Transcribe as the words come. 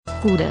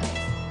Gude.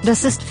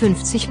 Das ist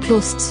 50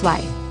 plus 2.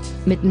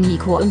 Mit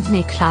Nico und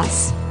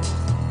Niklas.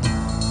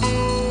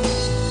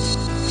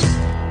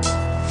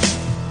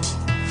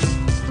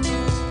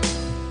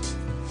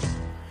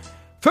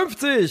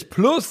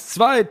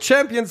 +2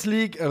 Champions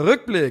League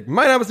Rückblick.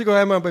 Mein Name ist Nico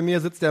Heimer und bei mir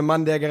sitzt der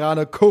Mann, der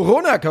gerade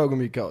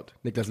Corona-Kaugummi kaut.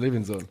 Niklas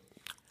Levinson.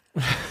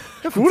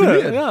 Ja,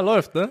 funktioniert. Ja,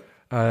 läuft, ne?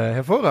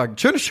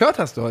 Hervorragend. Schönes Shirt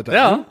hast du heute.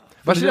 Ja.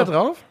 Was steht da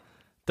drauf?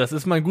 Das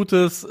ist mein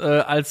gutes,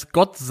 als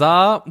Gott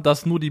sah,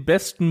 dass nur die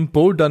Besten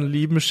Bouldern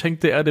lieben,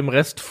 schenkte er dem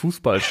Rest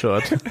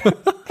Fußball-Shirt.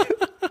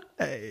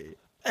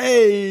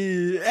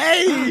 Ey.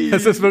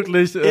 Es ist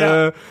wirklich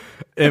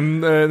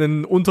in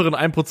den unteren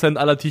 1%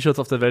 aller T-Shirts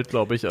auf der Welt,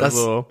 glaube ich.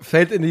 Also. Das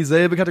fällt in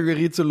dieselbe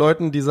Kategorie zu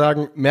Leuten, die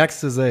sagen,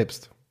 merkst du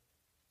selbst.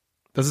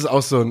 Das ist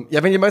auch so ein,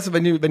 ja, wenn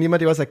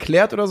jemand dir was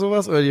erklärt oder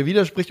sowas oder dir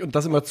widerspricht und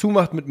das immer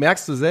zumacht mit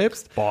merkst du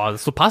selbst. Boah,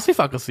 das ist so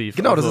passiv-aggressiv.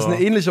 Genau, also. Das ist eine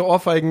ähnliche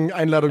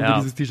Ohrfeigen-Einladung wie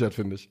dieses T-Shirt,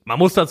 finde ich. Man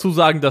muss dazu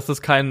sagen, dass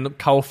das kein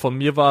Kauf von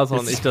mir war,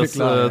 sondern ist ich das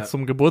klar,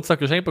 zum Geburtstag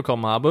geschenkt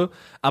bekommen habe.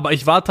 Aber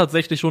ich war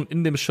tatsächlich schon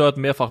in dem Shirt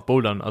mehrfach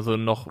bouldern. Also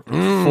noch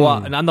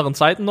in anderen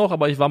Zeiten noch,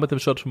 aber ich war mit dem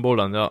Shirt schon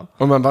bouldern, ja.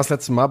 Und wann war das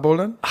letzte Mal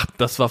bouldern? Ach,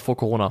 das war vor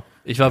Corona.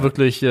 Ich war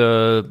wirklich, ich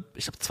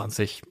glaube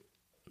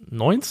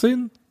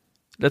 2019?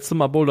 Letzte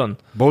Mal bouldern.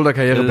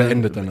 Boulder-Karriere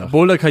beendet danach.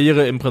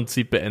 Boulder-Karriere im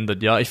Prinzip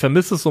beendet, ja. Ich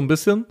vermisse es so ein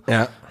bisschen.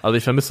 Ja. Also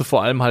ich vermisse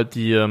vor allem halt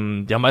die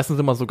haben meistens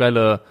immer so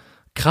geile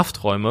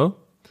Krafträume,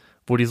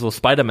 wo die so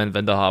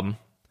Spider-Man-Wände haben.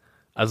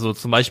 Also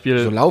zum Beispiel.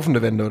 So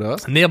laufende Wände, oder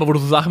was? Nee, aber wo du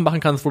so Sachen machen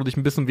kannst, wo du dich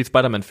ein bisschen wie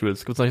Spider-Man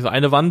fühlst. Es gibt zum Beispiel so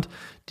eine Wand,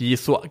 die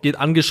ist so, geht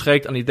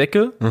angeschrägt an die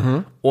Decke.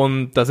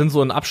 Und da sind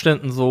so in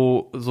Abständen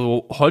so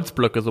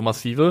Holzblöcke, so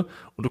massive.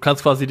 Und du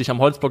kannst quasi dich am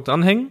Holzblock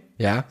dranhängen.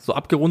 Ja. So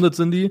abgerundet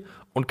sind die.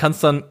 Und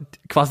kannst dann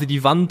quasi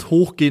die Wand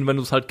hochgehen, wenn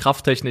du es halt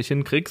krafttechnisch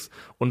hinkriegst.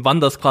 Und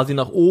wanderst quasi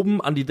nach oben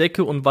an die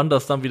Decke und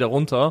wanderst dann wieder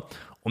runter.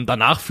 Und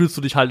danach fühlst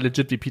du dich halt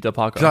legit wie Peter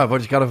Parker. Klar,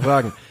 wollte ich gerade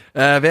fragen.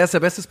 Wer ist der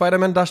beste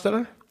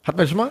Spider-Man-Darsteller? Hatten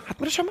wir das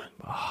schon mal?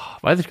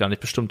 Weiß ich gar nicht,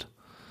 bestimmt.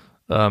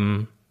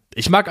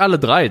 Ich mag alle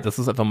drei, das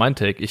ist einfach mein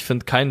Take. Ich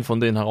finde keinen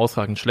von denen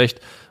herausragend schlecht.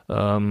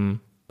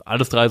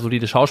 Alles drei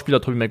solide Schauspieler.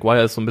 Tobey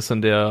Maguire ist so ein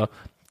bisschen der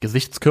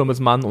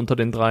Gesichtskirmesmann unter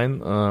den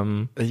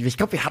dreien. Ich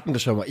glaube, wir hatten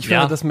das schon mal. Ich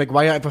finde, dass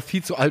Maguire einfach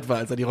viel zu alt war,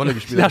 als er die Rolle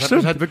gespielt hat. Ja,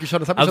 stimmt. Das hat mich halt wirklich schon,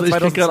 das hat mich Also schon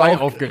ich krieg 2002 gerade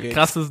auch aufgeregt.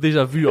 krasses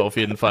Déjà-vu auf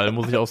jeden Fall,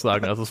 muss ich auch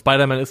sagen. Also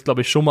Spider-Man ist,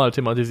 glaube ich, schon mal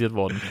thematisiert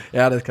worden.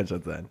 Ja, das kann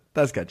schon sein.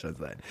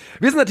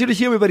 Wir sind natürlich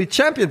hier, um über die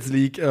Champions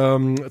League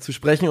zu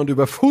sprechen und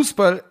über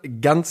Fußball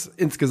ganz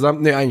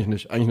insgesamt. Nee, eigentlich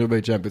nicht. Eigentlich nur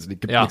über die Champions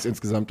League. Gibt nichts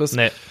Insgesamtes.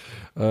 Nee.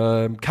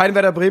 Kein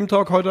Werder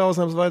Bremen-Talk heute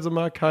ausnahmsweise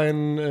mal.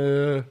 Kein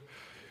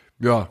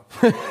Werder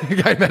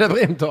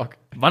Bremen-Talk.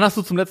 Wann hast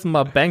du zum letzten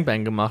Mal Bang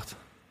Bang gemacht?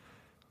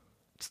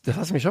 Das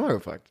hast du mich schon mal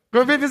gefragt.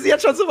 Wir sind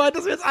jetzt schon so weit,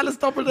 dass wir jetzt alles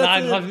doppelt erzählen.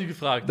 Nein, das habe ich nie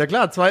gefragt. Na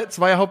klar,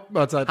 zwei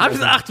Hauptmahlzeiten.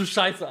 Ach du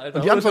Scheiße, Alter.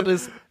 Und die Antwort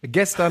ist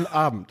gestern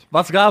Abend.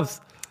 Was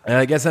gab's?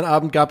 Gestern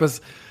Abend gab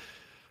es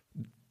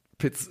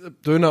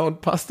Döner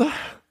und Pasta.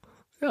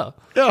 Ja.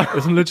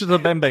 Ist ein legiter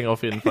Bang Bang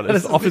auf jeden Fall. Das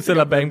ist ein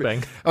offizieller Bang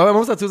Bang. Aber man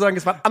muss dazu sagen,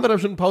 es waren 1,5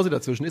 Stunden Pause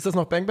dazwischen. Ist das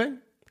noch Bang Bang?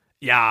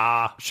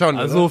 Ja. Schon,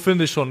 also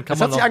finde ich schon.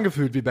 Das hat sich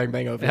angefühlt wie Bang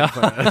Bang auf jeden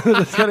Fall.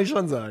 Das kann ich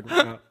schon sagen.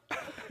 Ja.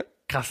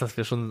 Krass, dass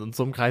wir schon in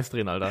so einem Kreis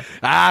drehen, Alter.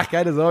 Ach,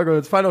 keine Sorge,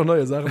 jetzt fallen auch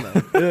neue Sachen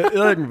an.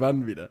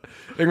 Irgendwann wieder.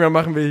 Irgendwann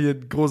machen wir hier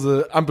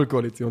große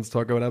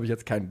Ampelkoalitionstalk, aber da habe ich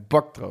jetzt keinen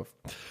Bock drauf.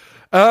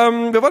 Wir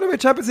wollen über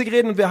die Champions League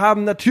reden und wir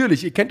haben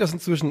natürlich, ihr kennt das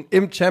inzwischen,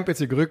 im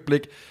Champions League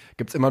Rückblick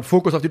gibt's immer einen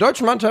Fokus auf die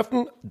deutschen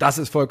Mannschaften. Das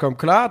ist vollkommen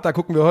klar. Da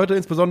gucken wir heute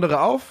insbesondere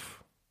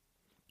auf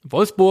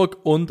Wolfsburg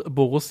und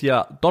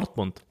Borussia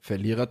Dortmund.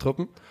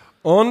 Verlierertruppen.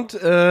 Und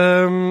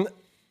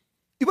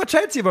über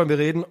Chelsea wollen wir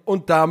reden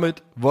und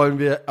damit wollen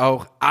wir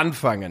auch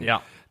anfangen.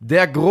 Ja.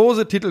 Der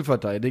große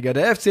Titelverteidiger,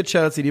 der FC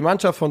Chelsea, die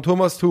Mannschaft von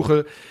Thomas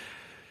Tuchel,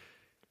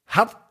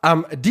 hat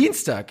am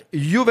Dienstag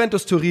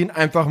Juventus Turin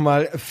einfach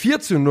mal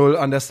 4:0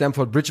 an der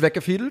Stamford Bridge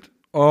weggefiedelt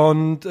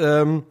und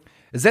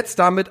setzt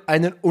damit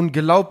einen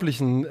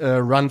unglaublichen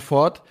Run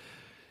fort,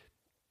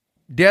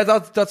 der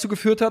dazu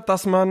geführt hat,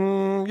 dass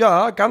man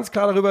ganz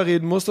klar darüber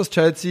reden muss, dass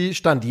Chelsea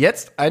Stand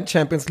jetzt ein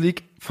Champions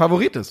League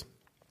Favorit ist.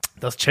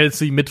 Dass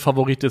Chelsea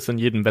Mitfavorit ist in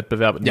jedem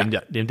Wettbewerb,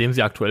 in dem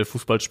sie aktuell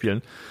Fußball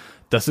spielen.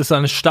 Das ist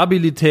eine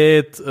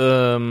Stabilität,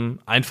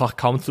 einfach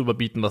kaum zu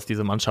überbieten, was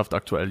diese Mannschaft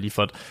aktuell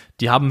liefert.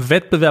 Die haben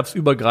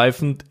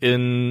wettbewerbsübergreifend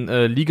in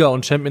Liga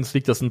und Champions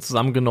League, das sind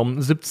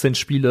zusammengenommen 17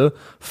 Spiele,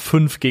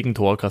 5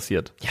 Gegentore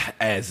kassiert. Ja,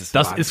 es ist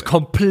Das Wahnsinn. ist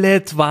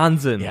komplett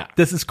Wahnsinn. Ja.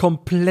 Das ist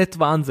komplett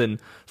Wahnsinn.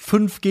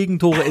 5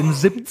 Gegentore in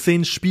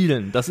 17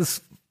 Spielen. Das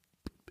ist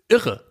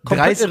irre.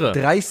 Komplett irre.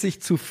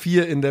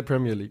 30:4 in der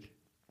Premier League.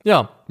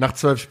 Ja. Nach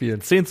 12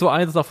 Spielen.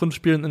 10:1 nach 5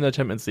 Spielen in der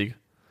Champions League.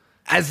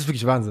 Es ist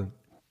wirklich Wahnsinn.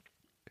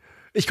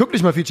 Ich gucke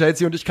nicht mal viel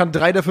Chelsea und ich kann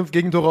 3 der 5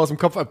 Gegentore aus dem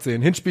Kopf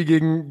abzählen. Hinspiel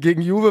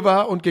gegen Juve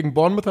war und gegen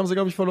Bournemouth haben sie,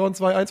 glaube ich, verloren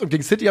 2:1. Und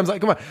gegen City haben sie,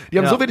 guck mal, die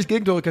haben so wenig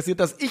Gegentore kassiert,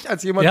 dass ich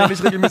als jemand, der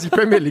nicht regelmäßig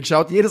Premier League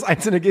schaut, jedes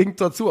einzelne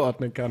Gegentor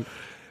zuordnen kann.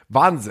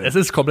 Wahnsinn. Es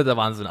ist kompletter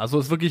Wahnsinn. Also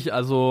es ist wirklich,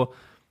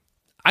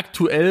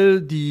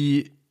 aktuell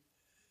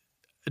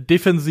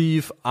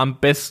defensiv am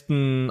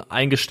besten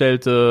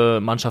eingestellte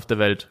Mannschaft der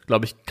Welt.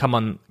 Glaube ich, kann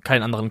man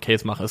keinen anderen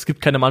Case machen. Es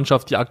gibt keine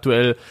Mannschaft, die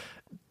aktuell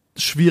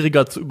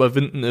schwieriger zu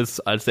überwinden ist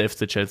als der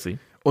FC Chelsea.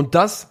 Und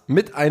das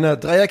mit einer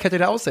Dreierkette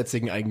der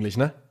Aussätzigen eigentlich,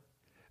 ne?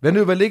 Wenn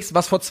du überlegst,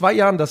 was vor 2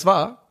 Jahren das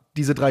war,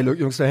 diese 3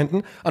 Jungs da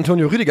hinten.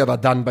 Antonio Rüdiger war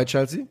dann bei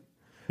Chelsea.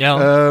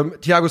 Ja.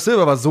 Thiago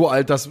Silva war so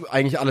alt, dass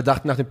eigentlich alle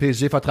dachten, nach dem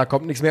PSG-Vertrag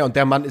kommt nichts mehr. Und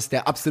der Mann ist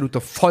der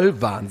absolute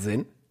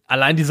Vollwahnsinn.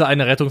 Allein diese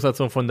eine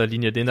Rettungsaktion von der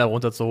Linie, den da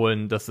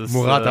runterzuholen, das ist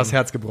Murat das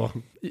Herz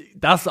gebrochen.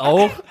 Das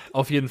auch,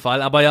 auf jeden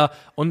Fall. Aber ja,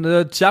 und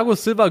Thiago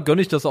Silva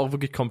gönne ich das auch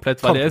wirklich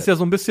komplett, weil er ist ja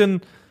so ein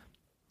bisschen,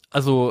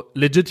 also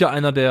legit ja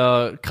einer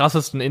der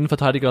krassesten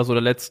Innenverteidiger so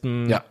der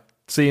letzten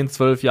 10,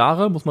 12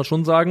 Jahre, muss man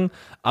schon sagen.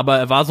 Aber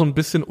er war so ein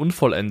bisschen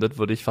unvollendet,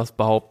 würde ich fast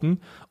behaupten.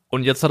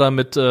 Und jetzt hat er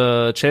mit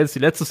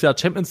Chelsea letztes Jahr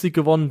Champions League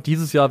gewonnen,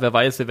 dieses Jahr, wer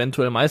weiß,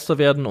 eventuell Meister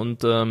werden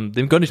und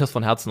dem gönne ich das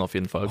von Herzen auf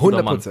jeden Fall.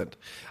 100%.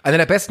 Einer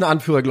der besten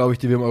Anführer, glaube ich,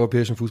 die wir im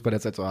europäischen Fußball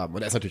derzeit so haben.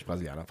 Und er ist natürlich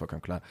Brasilianer,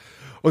 vollkommen klar.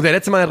 Und der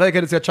letzte Mal in der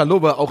Dreierkette ist ja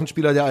Chalobah, auch ein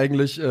Spieler, der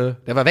eigentlich, der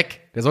war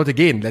weg. Der sollte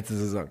gehen, letzte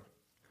Saison.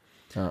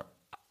 Ja.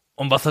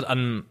 Und was halt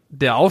an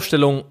der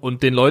Aufstellung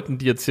und den Leuten,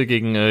 die jetzt hier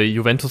gegen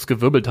Juventus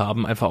gewirbelt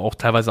haben, einfach auch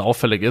teilweise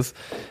auffällig ist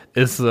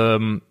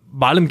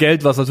bei allem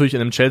Geld, was natürlich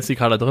in dem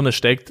Chelsea-Kader drin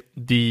steckt,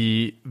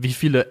 wie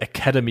viele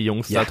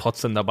Academy-Jungs da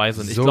trotzdem dabei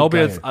sind. Ich glaube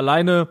geil. Jetzt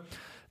alleine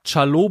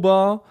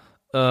Chalobah,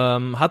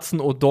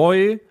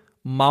 Hudson-Odoi,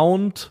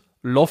 Mount,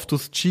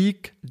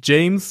 Loftus-Cheek,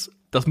 James,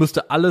 das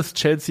müsste alles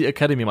Chelsea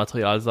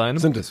Academy-Material sein.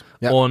 Sind es,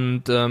 ja.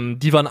 Und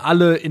die waren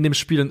alle in dem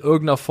Spiel in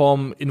irgendeiner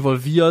Form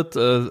involviert.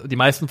 Die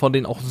meisten von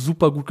denen auch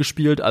super gut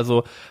gespielt.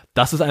 Also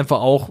das ist einfach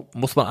auch,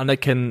 muss man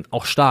anerkennen,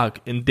 auch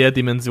stark, in der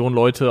Dimension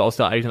Leute aus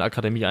der eigenen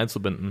Akademie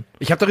einzubinden.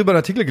 Ich habe darüber einen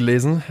Artikel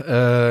gelesen,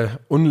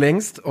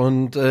 unlängst.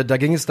 Und da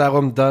ging es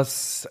darum,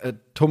 dass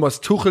Thomas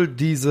Tuchel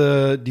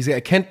diese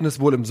Erkenntnis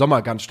wohl im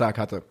Sommer ganz stark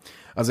hatte.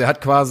 Also er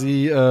hat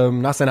quasi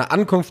nach seiner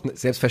Ankunft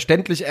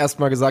selbstverständlich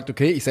erstmal gesagt,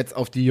 okay, ich setze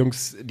auf die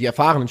Jungs, die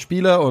erfahrenen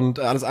Spieler und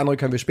alles andere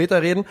können wir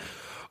später reden.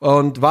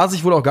 Und war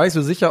sich wohl auch gar nicht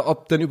so sicher,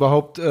 ob denn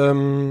überhaupt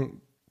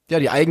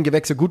die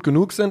Eigengewächse gut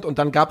genug sind. Und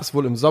dann gab es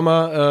wohl im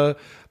Sommer,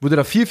 wurde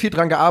da viel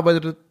dran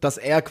gearbeitet, dass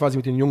er quasi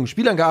mit den jungen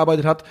Spielern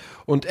gearbeitet hat.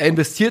 Und er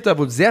investiert da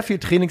wohl sehr viel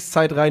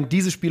Trainingszeit rein,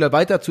 diese Spieler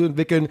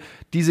weiterzuentwickeln,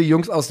 diese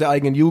Jungs aus der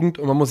eigenen Jugend.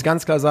 Und man muss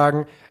ganz klar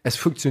sagen, es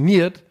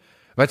funktioniert,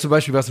 weil zum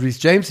Beispiel, was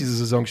Reece James diese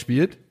Saison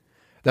spielt,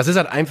 das ist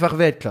halt einfach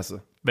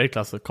Weltklasse.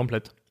 Weltklasse,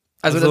 komplett.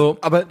 Also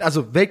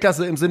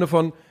Weltklasse im Sinne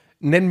von,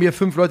 nenn mir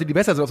 5 Leute, die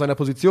besser sind auf seiner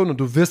Position und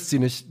du wirst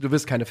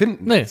keine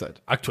finden. Nee,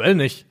 aktuell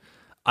nicht.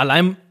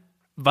 Allein,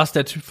 was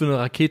der Typ für eine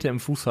Rakete im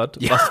Fuß hat,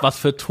 was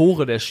für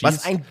Tore der schießt.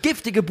 Was ein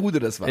giftige Bude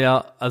das war.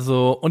 Ja,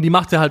 also, und die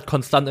macht er halt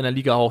konstant in der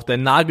Liga auch. Der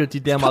nagelt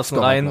die dermaßen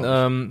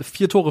rein.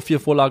 4 Tore, 4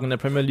 Vorlagen in der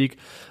Premier League.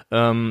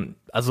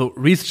 Also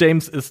Reece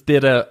James ist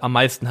der am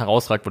meisten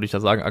herausragt, würde ich da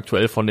sagen,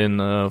 aktuell von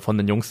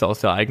den Jungs da aus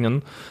der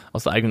eigenen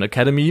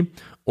Academy.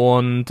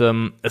 Und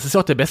es ist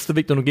auch der beste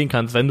Weg, den du gehen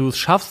kannst, wenn du es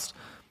schaffst,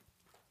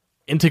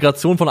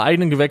 Integration von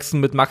eigenen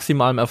Gewächsen mit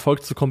maximalem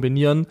Erfolg zu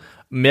kombinieren.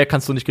 Mehr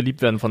kannst du nicht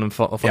geliebt werden von einem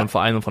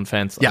Verein und von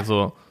Fans. Ja,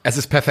 also es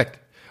ist perfekt.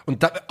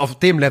 Und auf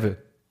dem Level,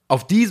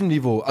 auf diesem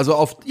Niveau, also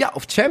auf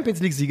Champions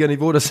League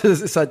Siegerniveau, das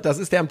ist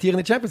der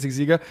amtierende Champions League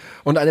Sieger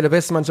und eine der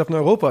besten Mannschaften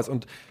Europas.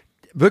 Und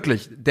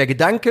wirklich, der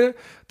Gedanke,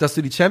 dass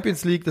du vielleicht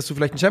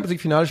ein Champions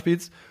League Finale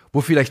spielst, wo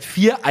vielleicht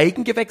 4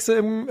 Eigengewächse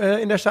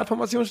in der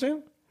Startformation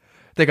stehen?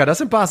 Digga, das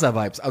sind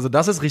Barca-Vibes. Also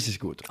das ist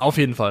richtig gut. Auf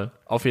jeden Fall.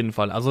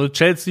 Also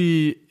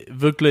Chelsea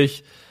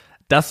wirklich,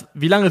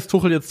 wie lange ist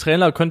Tuchel jetzt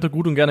Trainer, könnte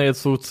gut und gerne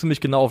jetzt so ziemlich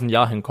genau auf ein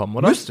Jahr hinkommen,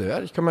 oder? Müsste, ja.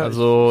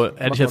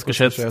 Hätte ich jetzt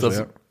geschätzt.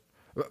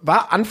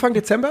 War Anfang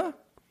Dezember?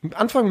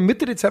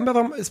 Mitte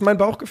Dezember ist mein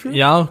Bauchgefühl?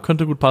 Ja,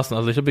 könnte gut passen.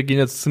 Also wir gehen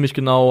jetzt ziemlich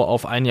genau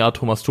auf ein Jahr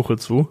Thomas Tuchel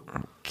zu.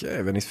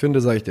 Okay, wenn ich's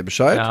finde, sage ich dir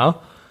Bescheid. Ja.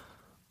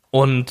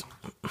 Und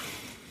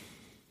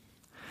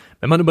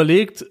wenn man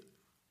überlegt,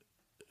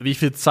 wie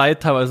viel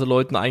Zeit teilweise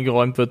Leuten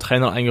eingeräumt wird,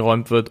 Trainern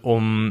eingeräumt wird,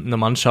 um eine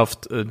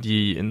Mannschaft,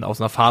 die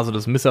aus einer Phase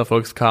des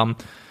Misserfolgs kam,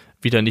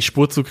 wieder in die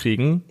Spur zu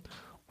kriegen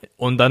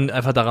und dann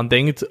einfach daran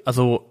denkt,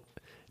 also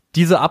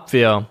diese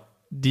Abwehr,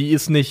 die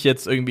ist nicht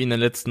jetzt irgendwie in den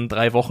letzten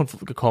 3 Wochen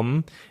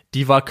gekommen,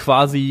 die war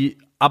quasi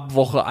ab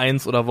Woche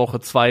 1 oder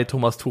Woche 2,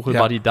 Thomas Tuchel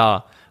war die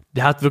da.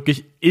 Der hat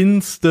wirklich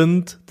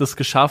instant das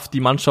geschafft, die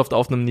Mannschaft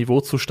auf einem Niveau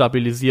zu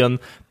stabilisieren,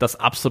 das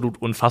absolut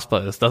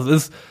unfassbar ist. Das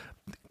ist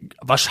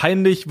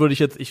wahrscheinlich,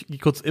 ich gehe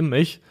kurz in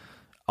mich,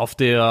 auf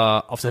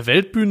der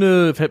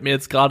Weltbühne fällt mir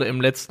jetzt gerade im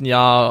letzten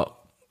Jahr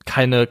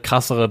keine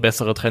krassere,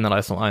 bessere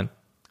Trainerleistung ein.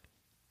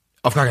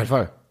 Auf gar keinen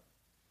Fall.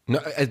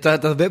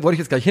 Da wollte ich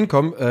jetzt gleich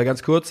hinkommen,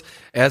 ganz kurz.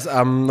 Er ist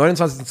am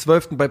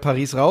 29.12. bei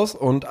Paris raus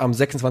und am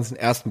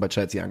 26.01. bei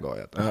Chelsea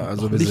angeheuert. Ja,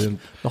 also wir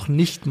sind noch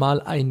nicht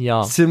mal ein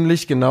Jahr.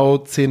 Ziemlich genau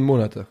 10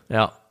 Monate.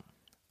 Ja.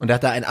 Und er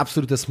hat da ein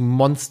absolutes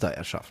Monster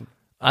erschaffen.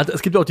 Also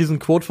es gibt auch diesen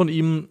Quote von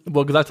ihm,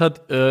 wo er gesagt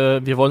hat,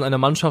 wir wollen eine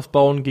Mannschaft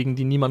bauen, gegen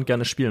die niemand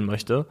gerne spielen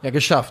möchte. Ja,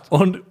 geschafft.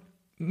 Und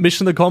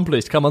Mission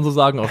accomplished, kann man so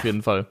sagen auf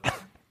jeden Fall.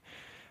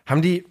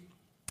 Die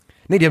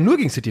haben nur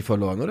gegen City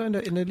verloren, oder?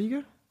 In der Liga?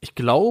 Ich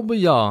glaube,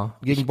 ja.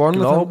 Gegen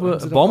Bournemouth haben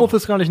sie doch Bournemouth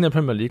ist gar nicht in der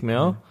Premier League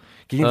mehr.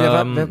 Gegen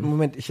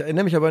Moment, ich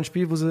erinnere mich aber an ein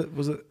Spiel, wo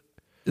sie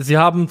Sie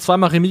haben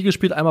zweimal Remis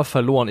gespielt, einmal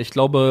verloren. Ich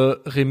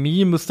glaube,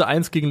 Remis müsste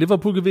 1 gegen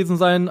Liverpool gewesen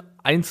sein,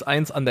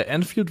 1-1 an der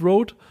Anfield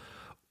Road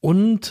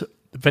und,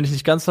 wenn ich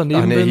nicht ganz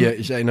daneben bin...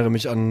 ich erinnere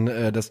mich an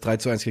das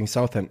 3-1 gegen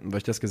Southampton, weil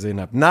ich das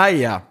gesehen habe.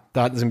 Naja,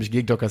 da hatten sie mich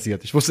Gegentor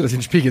kassiert. Ich wusste, dass ich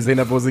ein Spiel gesehen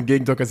habe, wo sie ein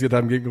Gegentor kassiert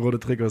haben gegen rote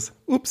Trikots.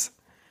 Ups.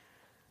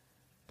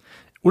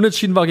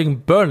 Unentschieden war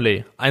gegen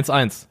Burnley,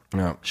 1-1.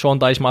 Ja. Sean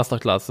Dyche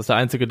Masterclass. Das ist der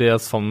Einzige, der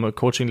es vom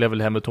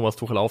Coaching-Level her mit Thomas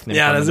Tuchel aufnehmen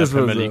kann das in der ist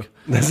Premier so. League.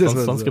 Das ist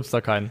Sonst so. gibt's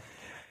da keinen.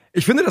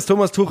 Ich finde, dass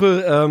Thomas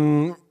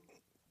Tuchel,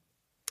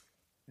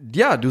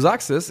 ja, du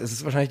sagst es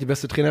ist wahrscheinlich die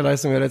beste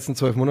Trainerleistung der letzten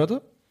 12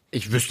 Monate.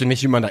 Ich wüsste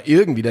nicht, wie man da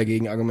irgendwie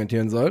dagegen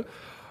argumentieren soll.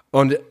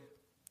 Und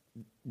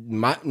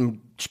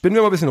spinnen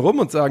wir mal ein bisschen rum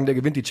und sagen, der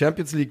gewinnt die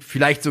Champions League,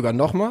 vielleicht sogar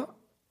nochmal,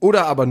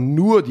 oder aber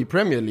nur die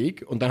Premier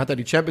League. Und dann hat er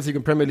die Champions League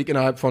und Premier League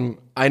innerhalb von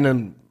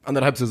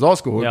 1,5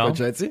 Saisons geholt bei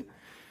Chelsea.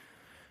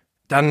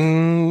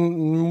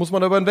 Dann muss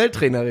man über einen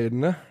Welttrainer reden,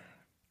 ne?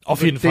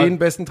 Auf jeden Fall. Den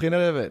besten Trainer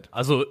der Welt.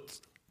 Also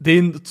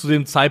den zu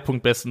dem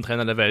Zeitpunkt besten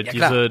Trainer der Welt. Ja,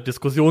 klar. Diese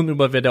Diskussionen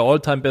über wer der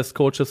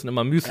All-Time-Best-Coach ist, sind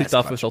immer müßig,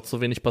 dafür ist auch zu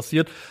wenig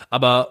passiert.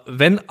 Aber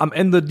wenn am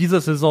Ende dieser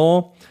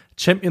Saison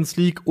Champions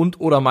League und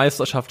oder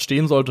Meisterschaft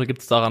stehen sollte,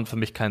 gibt es daran für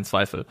mich keinen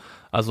Zweifel.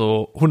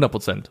 Also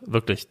 100%,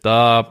 wirklich.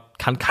 Da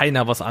kann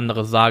keiner was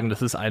anderes sagen.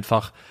 Das ist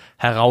einfach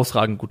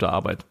herausragend gute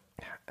Arbeit.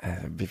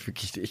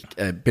 Ich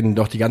bin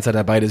doch die ganze Zeit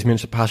dabei, dass ich mir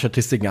ein paar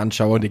Statistiken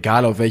anschaue und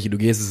egal auf welche du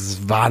gehst, es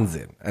ist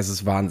Wahnsinn. Es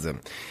ist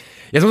Wahnsinn.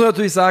 Jetzt muss man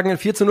natürlich sagen,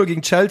 4-0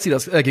 gegen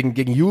Chelsea,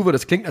 gegen Juve,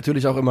 das klingt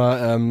natürlich auch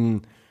immer,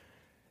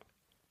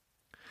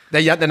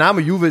 der Name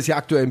Juve ist ja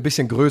aktuell ein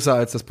bisschen größer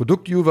als das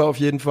Produkt Juve auf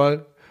jeden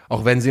Fall.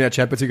 Auch wenn sie in der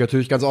Champions League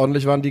natürlich ganz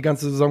ordentlich waren, die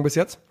ganze Saison bis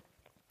jetzt.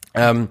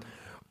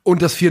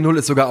 Und das 4-0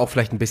 ist sogar auch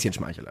vielleicht ein bisschen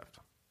schmeichelhaft.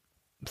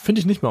 Finde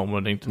ich nicht mal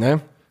unbedingt. Ne?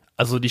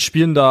 Also die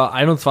spielen da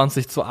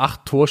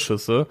 21-8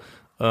 Torschüsse,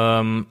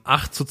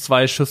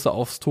 8-2 Schüsse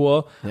aufs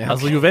Tor. Ja, okay.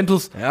 Also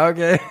Juventus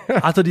okay.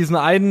 hatte diesen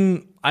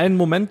einen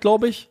Moment,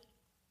 glaube ich,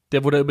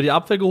 der, wo der über die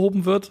Abwehr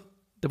gehoben wird.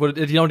 Die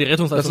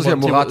Rettungsleistung das ist ja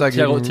Morata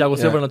Thiago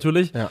Silva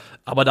natürlich. Ja.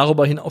 Aber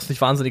darüber hinaus nicht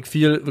wahnsinnig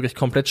viel, wirklich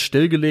komplett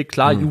stillgelegt.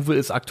 Klar, Juve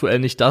ist aktuell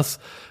nicht das,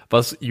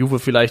 was Juve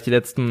vielleicht die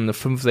letzten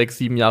 5, 6,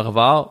 7 Jahre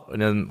war,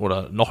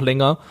 oder noch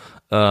länger.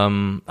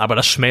 Aber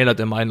das schmälert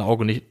in meinen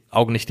Augen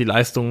nicht die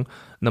Leistung,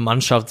 eine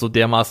Mannschaft so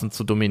dermaßen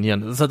zu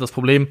dominieren. Das ist halt das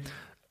Problem,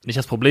 nicht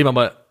das Problem,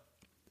 aber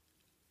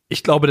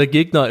ich glaube, der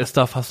Gegner ist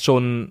da fast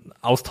schon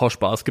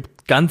austauschbar. Es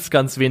gibt ganz,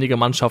 ganz wenige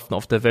Mannschaften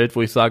auf der Welt,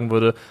 wo ich sagen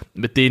würde,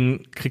 mit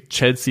denen kriegt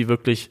Chelsea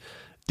wirklich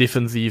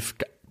defensiv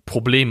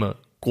Probleme,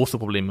 große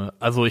Probleme.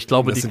 Also ich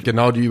glaube, das sind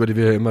genau die, über die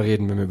wir immer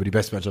reden, wenn wir über die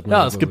Bestmannschaften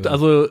reden. Ja, es gibt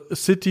also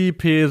City,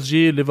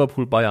 PSG,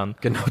 Liverpool, Bayern.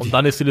 Genau. Und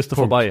dann ist die Liste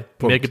vorbei.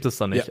 Mehr gibt es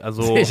da nicht. Ja,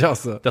 also sehe ich auch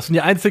so. Das sind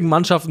die einzigen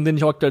Mannschaften, denen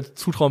ich auch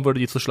zutrauen würde,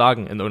 die zu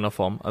schlagen in irgendeiner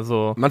Form.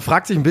 Also man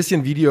fragt sich ein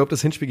bisschen, wie die überhaupt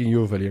das Hinspiel gegen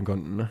Juve verlieren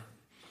konnten, ne?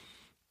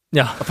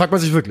 Ja. Da fragt man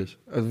sich wirklich.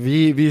 Also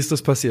wie ist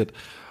das passiert?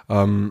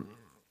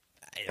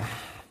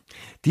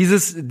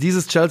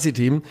 Dieses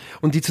Chelsea-Team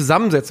und die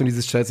Zusammensetzung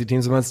dieses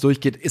Chelsea-Teams, wenn man es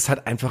durchgeht, ist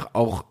halt einfach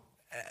auch,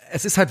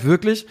 es ist halt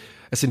wirklich,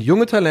 es sind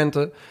junge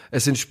Talente,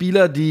 es sind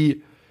Spieler,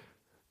 die,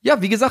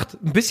 ja, wie gesagt,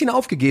 ein bisschen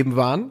aufgegeben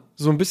waren,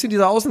 so ein bisschen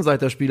dieser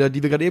Außenseiterspieler,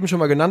 die wir gerade eben schon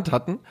mal genannt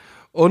hatten.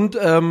 Und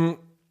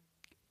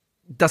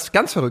das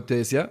ganz Verrückte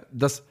ist ja,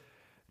 dass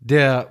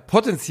der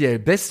potenziell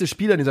beste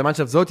Spieler in dieser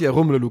Mannschaft sollte ja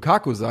Romelu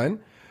Lukaku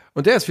sein.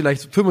 Und der ist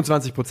vielleicht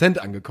 25%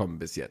 angekommen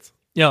bis jetzt.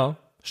 Ja,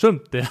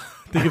 stimmt. Den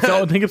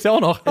gibt's ja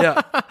auch noch.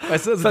 Ja.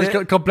 Weißt du, also das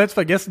hab ich komplett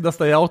vergessen, dass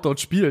der ja auch dort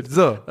spielt.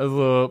 So.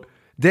 Also.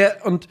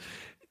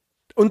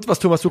 Und was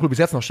Thomas Tuchel bis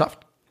jetzt noch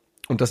schafft,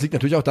 und das liegt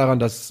natürlich auch daran,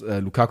 dass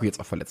Lukaku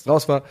jetzt auch verletzt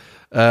raus war,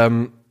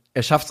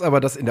 er schafft es aber,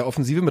 dass in der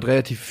Offensive mit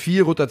relativ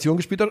viel Rotation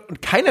gespielt hat.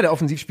 Und keiner der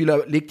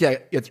Offensivspieler legt ja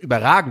jetzt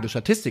überragende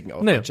Statistiken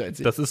auf. Nee,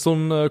 das ist so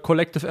ein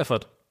Collective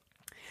Effort.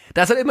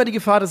 Da ist halt immer die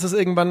Gefahr, dass es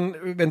irgendwann,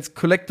 wenn es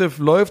Collective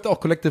läuft,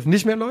 auch Collective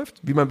nicht mehr läuft,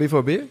 wie beim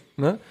BVB,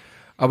 ne?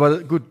 Aber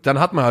gut, dann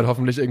hat man halt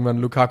hoffentlich irgendwann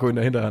Lukaku in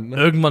der Hinterhand, ne?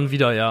 Irgendwann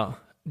wieder, ja.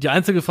 Die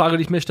einzige Frage,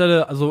 die ich mir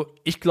stelle, also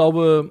ich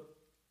glaube,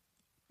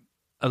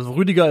 also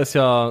Rüdiger ist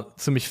ja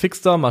ziemlich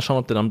fix da, mal schauen,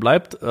 ob der dann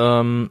bleibt.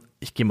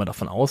 Ich gehe mal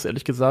davon aus,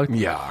 ehrlich gesagt.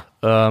 Ja.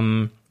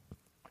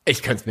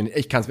 Ich kann's mir,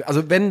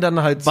 also wenn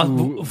dann halt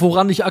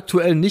woran ich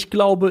aktuell nicht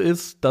glaube,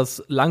 ist,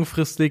 dass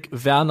langfristig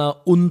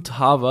Werner und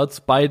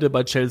Havertz beide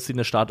bei Chelsea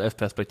eine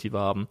Startelf-Perspektive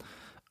haben.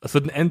 Es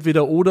wird ein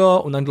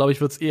Entweder-Oder und dann, glaube ich,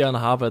 wird es eher ein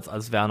Havertz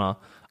als Werner.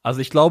 Also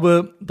ich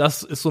glaube,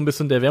 das ist so ein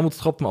bisschen der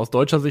Wermutstropfen aus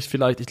deutscher Sicht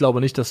vielleicht. Ich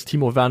glaube nicht, dass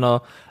Timo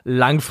Werner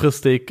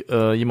langfristig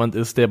jemand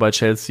ist, der bei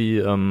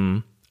Chelsea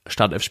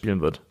Startelf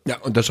spielen wird. Ja,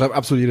 und das schreibt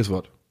absolut jedes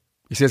Wort.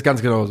 Ich sehe es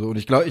ganz genauso. Und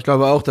ich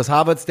glaube auch, dass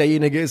Havertz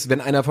derjenige ist, wenn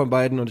einer von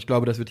beiden, und ich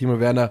glaube, dass wir Timo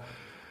Werner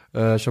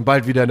schon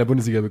bald wieder in der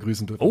Bundesliga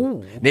begrüßen dürfen.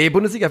 Oh. Nee,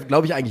 Bundesliga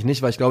glaube ich eigentlich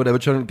nicht, weil ich glaube, der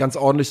wird schon ganz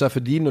ordentlich da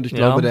verdienen und ich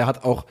glaube, der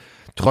hat auch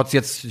trotz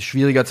jetzt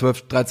schwieriger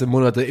 12, 13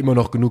 Monate immer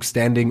noch genug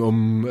Standing,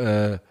 um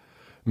einen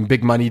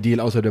Big Money Deal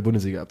außerhalb der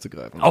Bundesliga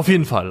abzugreifen. Auf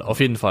jeden Fall.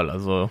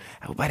 Also.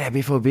 Wobei der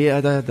BVB,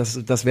 Alter,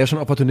 das wäre schon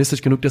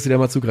opportunistisch genug, dass sie da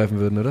mal zugreifen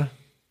würden, oder?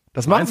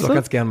 Das machen sie Meinst doch du?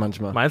 ganz gern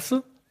manchmal. Meinst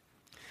du?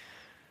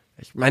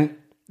 Ich meine,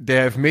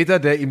 der Elfmeter,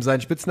 der ihm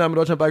seinen Spitznamen in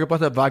Deutschland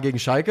beigebracht hat, war gegen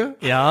Schalke.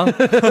 Ja.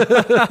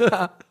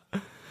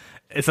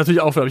 Ist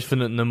natürlich auch, glaube ich,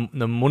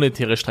 eine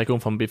monetäre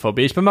Streckung vom BVB.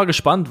 Ich bin mal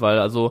gespannt, weil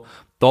also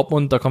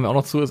Dortmund, da kommen wir auch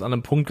noch zu, ist an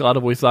einem Punkt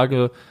gerade, wo ich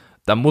sage,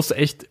 da muss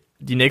echt,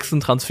 die nächsten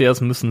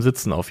Transfers müssen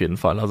sitzen auf jeden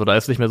Fall. Also da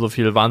ist nicht mehr so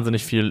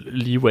wahnsinnig viel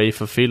Leeway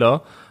für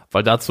Fehler,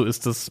 weil dazu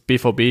ist das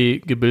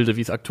BVB-Gebilde,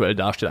 wie es aktuell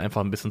dasteht,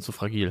 einfach ein bisschen zu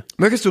fragil.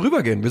 Möchtest du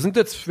rübergehen?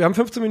 Wir haben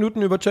 15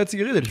 Minuten über Chelsea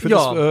geredet. Ich finde,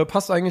 Ja. das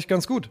passt eigentlich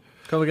ganz gut.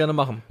 Können wir gerne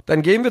machen.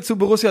 Dann gehen wir zu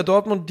Borussia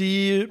Dortmund,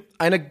 die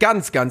eine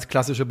ganz, ganz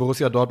klassische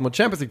Borussia Dortmund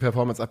Champions League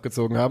Performance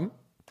abgezogen haben.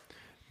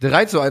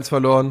 3-1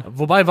 verloren,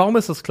 Wobei, warum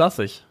ist das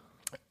klassisch?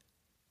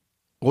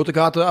 rote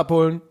Karte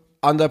abholen,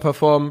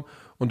 underperformen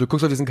und du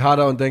guckst auf diesen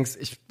Kader und denkst,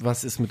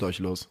 was ist mit euch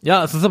los?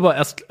 Ja, es ist aber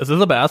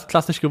erst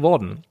klassisch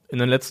geworden. In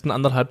den letzten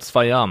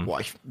 1,5-2 Jahren. Boah,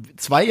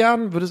 2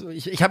 Jahren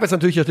ich habe jetzt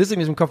natürlich das Listing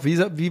nicht im Kopf,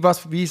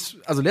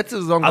 also letzte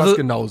Saison war es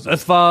genauso.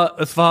 Es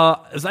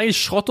ist eigentlich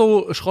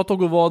Schrotto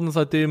geworden,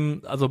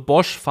 seitdem, also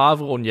Bosch,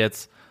 Favre und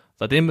jetzt.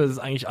 Seitdem ist es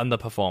eigentlich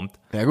underperformed.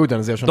 Ja gut, dann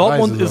ist ja schon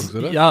Dortmund 3 Saisons, ist,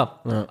 oder?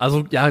 ja,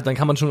 also ja, dann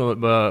kann man schon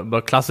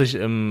über klassisch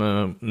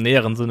im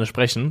näheren Sinne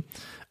sprechen.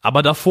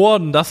 Aber davor,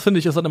 und das finde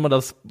ich, ist dann immer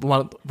das,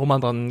 wo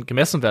man dran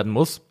gemessen werden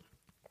muss.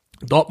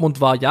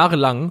 Dortmund war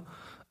jahrelang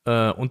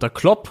unter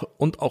Klopp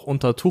und auch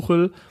unter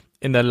Tuchel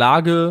in der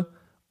Lage,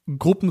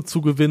 Gruppen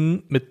zu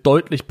gewinnen mit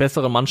deutlich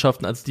besseren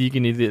Mannschaften als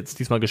diejenigen, die jetzt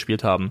diesmal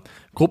gespielt haben.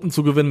 Gruppen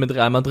zu gewinnen mit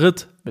Real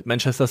Madrid, mit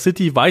Manchester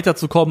City,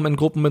 weiterzukommen in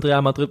Gruppen mit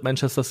Real Madrid,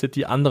 Manchester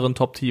City, anderen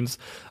Top-Teams.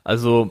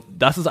 Also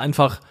das ist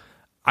einfach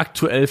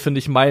aktuell, finde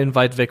ich,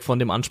 meilenweit weg von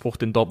dem Anspruch,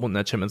 den Dortmund in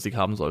der Champions League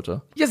haben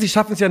sollte. Ja, sie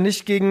schaffen es ja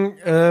nicht in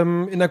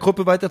der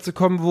Gruppe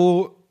weiterzukommen,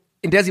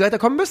 in der sie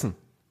weiterkommen müssen.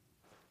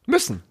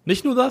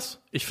 Nicht nur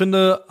das, ich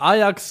finde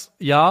Ajax,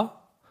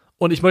 ja,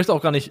 und ich möchte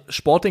auch gar nicht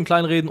Sporting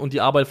kleinreden und die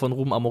Arbeit von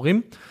Ruben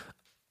Amorim,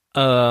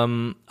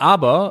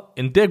 aber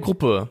in der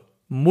Gruppe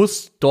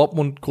muss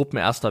Dortmund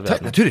Gruppenerster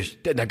werden.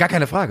 Natürlich, gar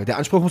keine Frage. Der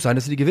Anspruch muss sein,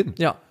 dass sie die gewinnen.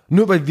 Ja.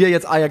 Nur weil wir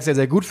jetzt Ajax sehr,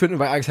 sehr gut finden,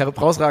 weil Ajax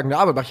herausragende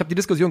Arbeit macht. Ich habe die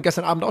Diskussion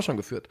gestern Abend auch schon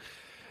geführt.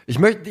 Ich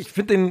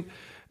finde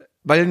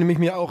weil nämlich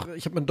ich habe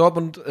mit einem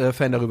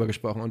Dortmund-Fan darüber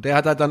gesprochen und der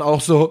hat halt dann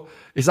auch so,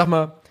 ich sag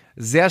mal,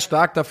 sehr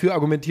stark dafür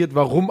argumentiert,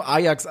 warum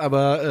Ajax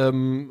aber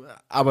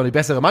eine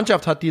bessere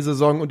Mannschaft hat die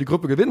Saison und die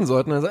Gruppe gewinnen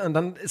sollten. Und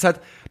dann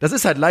das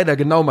ist halt leider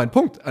genau mein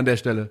Punkt an der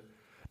Stelle.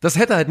 Das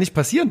hätte halt nicht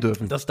passieren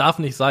dürfen. Das darf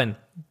nicht sein.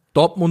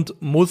 Dortmund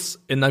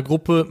muss in der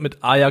Gruppe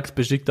mit Ajax,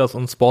 Besiktas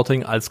und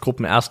Sporting als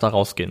Gruppenerster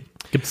rausgehen.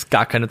 Gibt es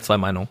gar keine zwei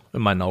Meinungen,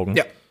 in meinen Augen.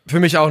 Ja, für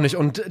mich auch nicht.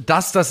 Und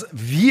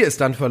wie es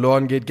dann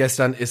verloren geht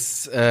gestern,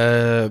 ist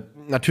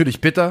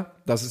natürlich bitter.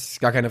 Das ist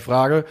gar keine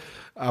Frage.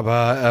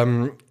 Aber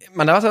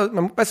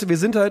weißt du, wir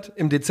sind halt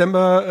im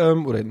Dezember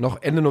oder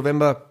noch Ende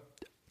November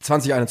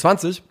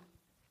 2021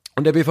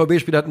 und der BVB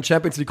spielt halt ein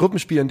Champions League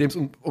Gruppenspiel, in dem es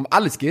um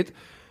alles geht,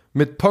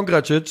 mit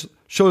Pongracic,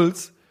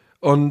 Schulz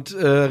und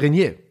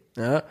Renier.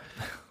 Ja?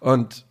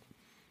 Und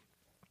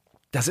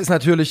das ist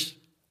natürlich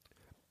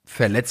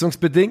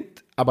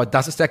verletzungsbedingt, aber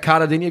das ist der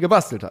Kader, den ihr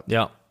gebastelt habt.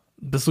 Ja.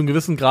 Bis zu einem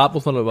gewissen Grad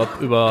muss man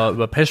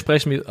über Pech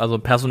sprechen, also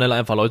personell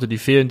einfach Leute, die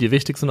fehlen, die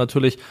wichtig sind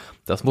natürlich.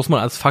 Das muss man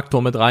als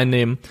Faktor mit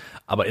reinnehmen.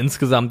 Aber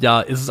insgesamt, ja,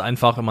 ist es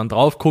einfach, wenn man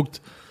drauf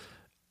guckt,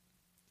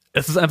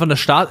 es ist einfach eine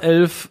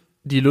Startelf,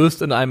 die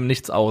löst in einem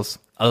nichts aus.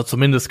 Also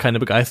zumindest keine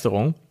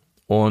Begeisterung.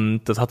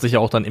 Und das hat sich ja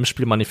auch dann im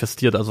Spiel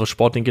manifestiert. Also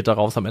Sporting geht da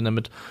raus am Ende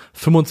mit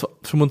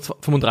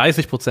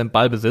 35%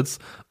 Ballbesitz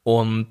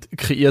und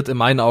kreiert in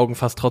meinen Augen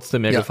fast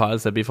trotzdem mehr Gefahr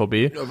als der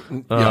BVB.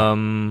 Ja.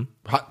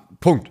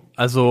 Punkt.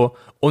 Also,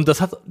 und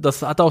das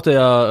hat auch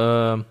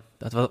der,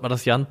 war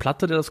das Jan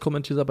Platte, der das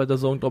kommentiert hat bei der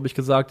Zone, glaube ich,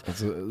 gesagt.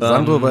 Also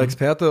Sandro war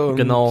Experte und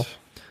genau.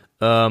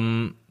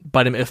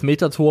 Bei dem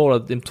Elfmeter-Tor oder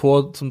dem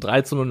Tor zum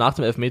 13 und nach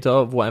dem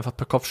Elfmeter, wo er einfach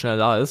per Kopf schnell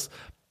da ist,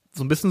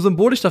 so ein bisschen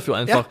symbolisch dafür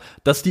einfach,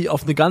 dass die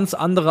auf eine ganz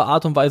andere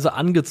Art und Weise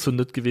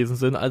angezündet gewesen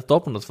sind, als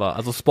Dortmund das war.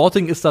 Also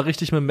Sporting ist da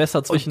richtig mit dem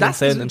Messer zwischen den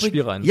Zähnen ins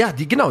Spiel rein. Ja,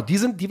 die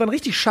waren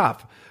richtig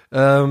scharf.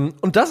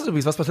 Und das ist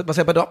übrigens was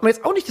ja bei Dortmund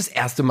jetzt auch nicht das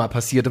erste Mal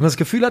passiert. Und man das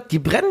Gefühl hat, die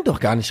brennen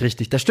doch gar nicht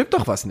richtig, da stimmt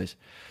doch was nicht.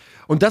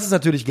 Und das ist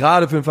natürlich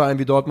gerade für einen Verein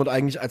wie Dortmund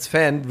eigentlich als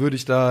Fan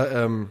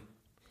hätte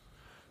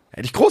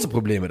ich große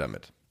Probleme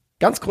damit.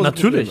 Ganz große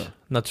Probleme.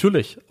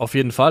 Natürlich, auf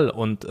jeden Fall.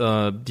 Und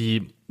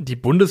die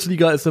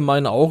Bundesliga ist in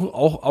meinen Augen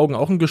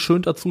auch ein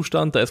geschönter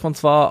Zustand. Da ist man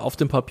zwar auf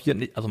dem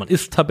Papier, also man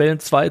ist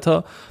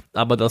Tabellenzweiter,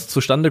 aber das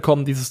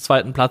Zustandekommen dieses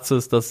zweiten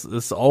Platzes, das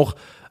ist auch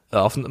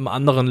auf einem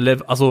anderen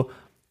Level. Also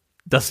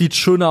das sieht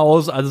schöner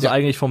aus, als es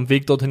eigentlich vom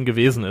Weg dorthin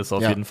gewesen ist,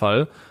 auf jeden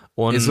Fall.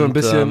 Und ist so ein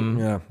bisschen,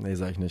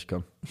 sag ich nicht,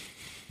 komm.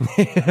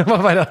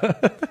 Mach weiter.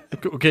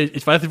 Okay,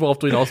 ich weiß nicht, worauf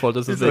du hinaus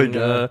wolltest,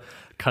 deswegen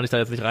kann ich da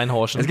jetzt nicht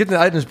reinhauschen. Es gibt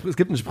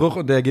einen Spruch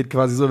und der geht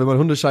quasi so, wenn man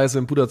Hundescheiße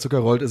in Puderzucker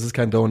rollt, ist es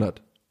kein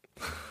Donut.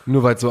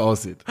 Nur weil es so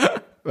aussieht.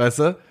 Weißt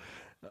du?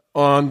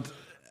 Und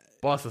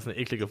boah, ist das eine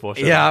eklige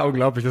Vorstellung. ja,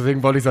 unglaublich,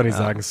 deswegen wollte ich es auch nicht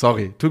sagen.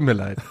 Sorry, tut mir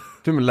leid.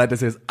 Tut mir leid,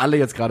 dass ihr es alle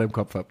jetzt gerade im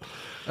Kopf habt.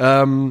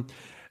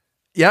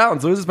 Ja,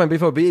 und so ist es beim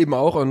BVB eben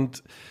auch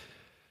und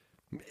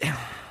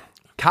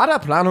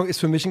Kaderplanung ist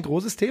für mich ein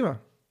großes Thema.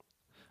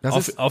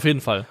 Auf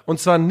jeden Fall. Und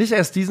zwar nicht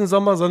erst diesen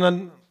Sommer,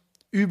 sondern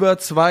über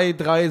 2,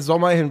 3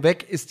 Sommer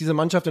hinweg ist diese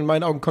Mannschaft in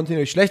meinen Augen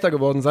kontinuierlich schlechter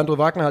geworden. Sandro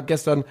Wagner hat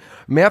gestern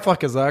mehrfach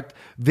gesagt,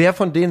 wer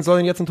von denen soll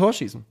denn jetzt ein Tor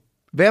schießen?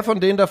 Wer von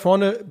denen da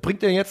vorne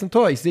bringt denn jetzt ein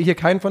Tor? Ich sehe hier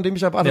keinen, von dem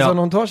ich erwarte, dass er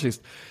noch ein Tor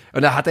schießt.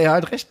 Und da hat er ja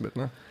halt recht mit,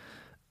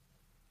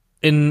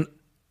 ne?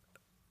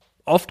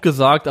 Oft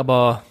gesagt,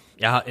 aber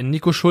ja, in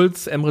Nico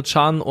Schulz, Emre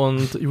Can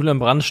und Julian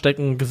Brandt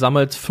stecken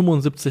gesammelt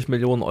 75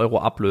 Millionen Euro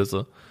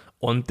Ablöse.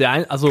 Und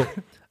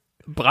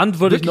Brandt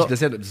würde ich noch,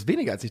 das ist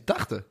weniger, als ich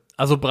dachte.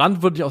 also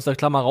Brandt würde ich aus der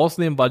Klammer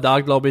rausnehmen, weil da,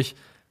 glaube ich,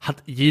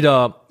 hat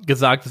jeder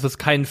gesagt, es ist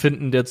keinen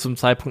finden, der zum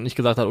Zeitpunkt nicht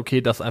gesagt hat, okay,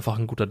 das ist einfach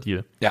ein guter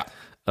Deal. Ja.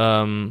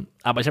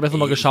 Aber ich habe jetzt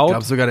nochmal geschaut. Ich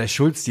glaube sogar der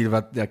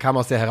Schulz-Deal, der kam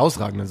aus der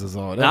herausragenden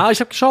Saison, oder? Ja, ich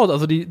habe geschaut.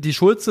 Also die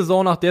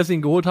Schulz-Saison, nach der sie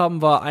ihn geholt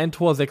haben, war 1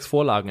 Tor, 6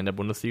 Vorlagen in der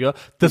Bundesliga.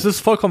 Das ist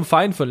vollkommen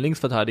fein für einen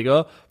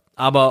Linksverteidiger.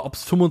 Aber ob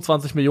es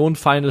 25 Millionen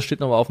fein ist, steht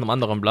nochmal auf einem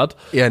anderen Blatt.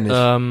 Eher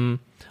nicht.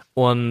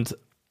 Und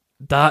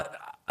da,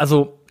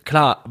 also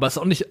klar, aber es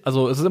ist auch nicht,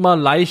 also es ist immer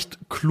leicht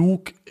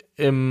klug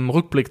im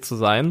Rückblick zu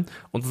sein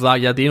und zu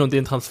sagen, ja, den und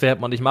den Transfer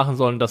hätte man nicht machen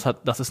sollen, das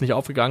ist nicht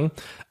aufgegangen.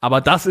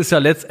 Aber das ist ja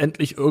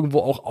letztendlich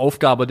irgendwo auch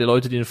Aufgabe der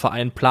Leute, die den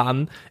Verein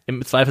planen,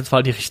 im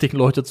Zweifelsfall die richtigen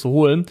Leute zu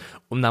holen.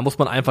 Und da muss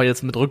man einfach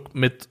jetzt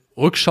mit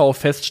Rückschau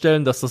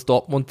feststellen, dass das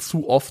Dortmund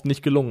zu oft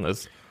nicht gelungen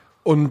ist.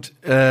 Und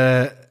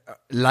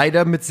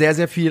leider mit sehr,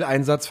 sehr viel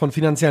Einsatz von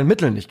finanziellen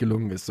Mitteln nicht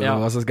gelungen ist, so,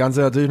 was das Ganze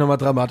natürlich nochmal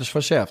dramatisch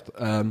verschärft.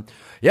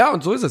 Ja,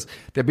 und so ist es.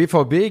 Der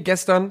BVB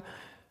gestern,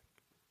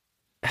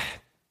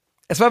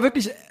 es war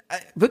wirklich,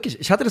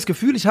 ich hatte das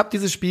Gefühl, ich habe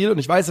dieses Spiel, und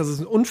ich weiß, dass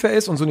es unfair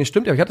ist und so nicht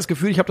stimmt, aber ich hatte das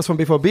Gefühl, ich habe das vom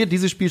BVB,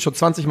 dieses Spiel schon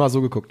 20 Mal so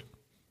geguckt.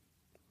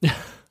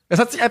 Es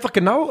hat sich einfach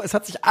es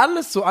hat sich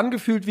alles so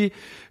angefühlt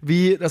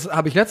wie, das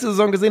habe ich letzte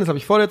Saison gesehen, das habe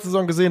ich vorletzte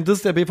Saison gesehen, das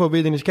ist der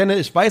BVB, den ich kenne.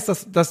 Ich weiß,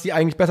 dass die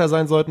eigentlich besser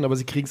sein sollten, aber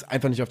sie kriegen es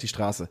einfach nicht auf die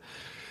Straße.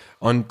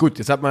 Und gut,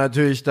 jetzt hat man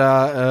natürlich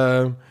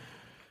da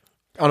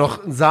auch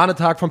noch einen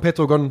Sahnetag von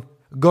Pedro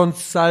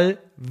Gonçalves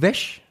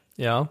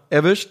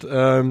erwischt,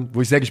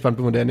 wo ich sehr gespannt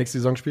bin, wo der nächste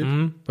Saison spielt.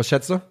 Was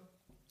schätzt du?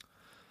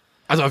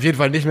 Also auf jeden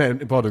Fall nicht mehr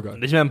in Portugal.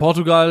 Nicht mehr in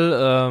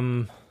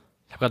Portugal.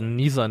 Ich habe gerade einen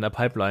Nieser in der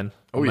Pipeline.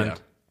 Oh ja.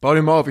 Bau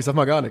den mal auf, ich sag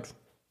mal gar nichts.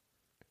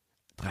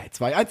 3,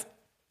 2, 1.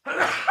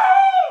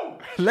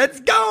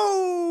 Let's go!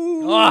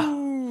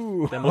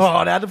 Oh,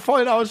 der hatte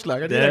vollen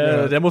Ausschlag.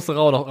 Der musste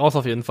raus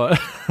auf jeden Fall.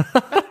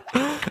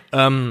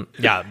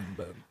 Ja,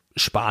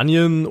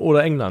 Spanien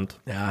oder England.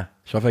 Ja,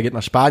 ich hoffe, er geht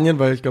nach Spanien,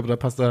 weil ich glaube, da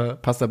passt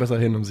er besser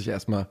hin, um sich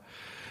erstmal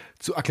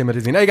zu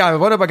akklimatisieren. Egal, wir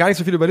wollen aber gar nicht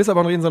so viel über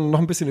Lissabon reden, sondern noch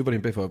ein bisschen über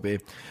den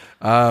BVB.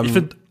 Ich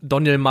finde,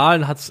 Daniel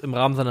Mahlen hat es im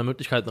Rahmen seiner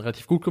Möglichkeiten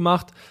relativ gut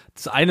gemacht.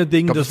 Das eine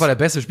Ding, das war der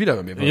beste Spieler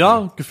bei mir.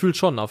 Ja, gefühlt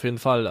schon, auf jeden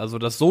Fall. Also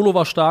das Solo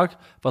war stark,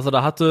 was er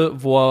da hatte,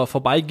 wo er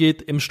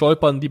vorbeigeht, im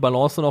Stolpern die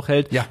Balance noch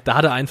hält. Ja. Da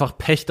hat er einfach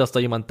Pech, dass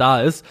da jemand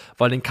da ist,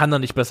 weil den kann er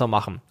nicht besser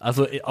machen.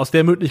 Also aus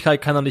der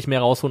Möglichkeit kann er nicht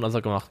mehr rausholen, als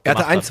er gemacht hat.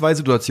 Er hatte 2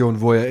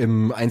 Situationen, wo er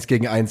im 1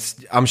 gegen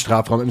 1 im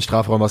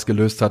Strafraum was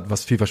gelöst hat,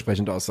 was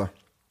vielversprechend aussah.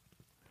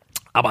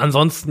 Aber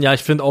ansonsten, ja,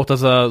 ich finde auch,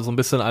 dass er so ein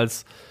bisschen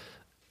ist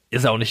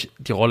ja auch nicht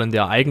die Rolle, in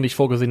der er eigentlich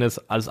vorgesehen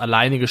ist, als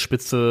alleinige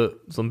Spitze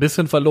so ein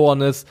bisschen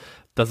verloren ist,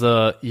 dass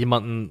er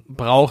jemanden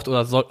braucht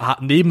oder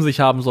neben sich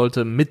haben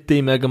sollte, mit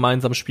dem er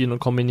gemeinsam spielen und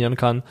kombinieren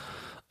kann.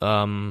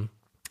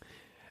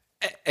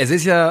 Es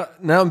ist ja,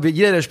 und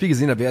jeder, der das Spiel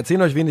gesehen hat, wir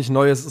erzählen euch wenig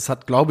Neues, es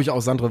hat, glaube ich,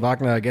 auch Sandro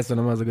Wagner gestern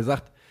nochmal so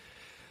gesagt,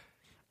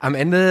 am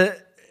Ende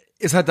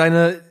geht's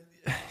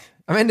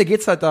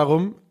halt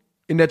darum,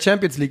 in der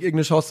Champions League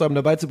irgendeine Chance zu haben,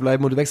 dabei zu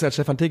bleiben, und du wechselst halt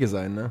Stefan Tigge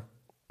sein, ne?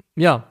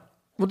 Ja.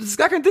 Und das ist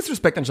gar kein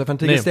Disrespect an Stefan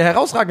Tigge, ist der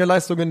herausragende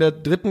Leistung in der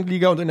 3.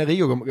 Liga und in der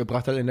Regio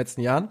gebracht hat in den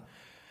letzten Jahren.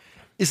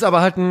 Ist aber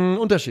halt ein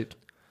Unterschied.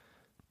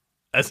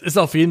 Es ist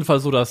auf jeden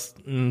Fall so, dass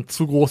ein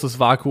zu großes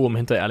Vakuum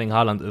hinter Erling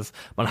Haaland ist.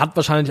 Man hat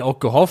wahrscheinlich auch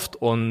gehofft,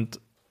 und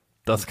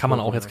das kann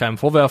man auch jetzt keinem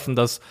vorwerfen,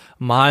 dass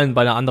Mahlen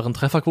bei einer anderen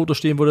Trefferquote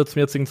stehen würde zum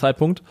jetzigen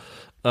Zeitpunkt.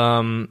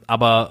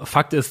 Aber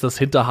Fakt ist, dass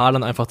hinter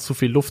Haaland einfach zu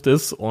viel Luft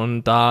ist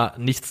und da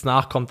nichts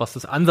nachkommt, was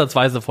das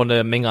ansatzweise von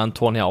der Menge an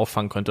Toren her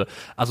auffangen könnte.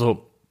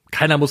 Also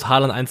keiner muss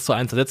Haaland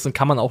 1:1 ersetzen,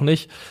 kann man auch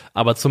nicht,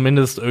 aber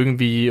zumindest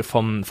irgendwie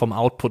vom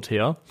Output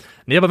her.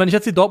 Nee, aber wenn ich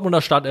jetzt die Dortmunder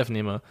Startelf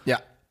nehme,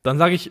 dann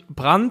sage ich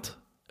Brandt,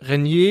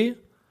 Renier,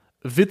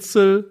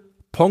 Witzel,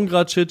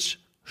 Pongracic,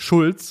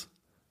 Schulz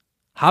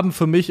haben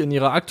für mich in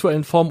ihrer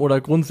aktuellen Form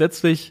oder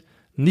grundsätzlich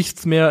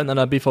nichts mehr in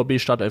einer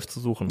BVB-Startelf zu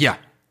suchen. Ja.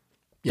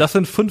 Das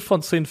sind 5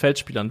 von 10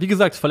 Feldspielern. Wie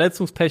gesagt,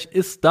 Verletzungspech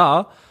ist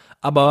da,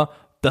 aber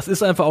das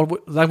ist einfach auch,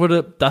 sagen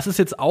würde, das ist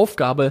jetzt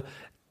Aufgabe.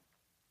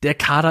 Der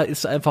Kader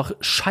ist einfach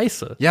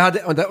scheiße. Ja,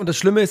 und das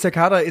Schlimme ist, der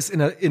Kader ist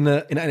in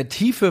eine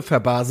Tiefe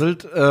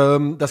verbaselt.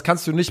 Das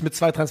kannst du nicht mit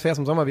 2 Transfers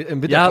im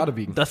Winter gerade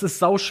biegen. Das ist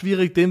sau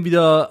schwierig, den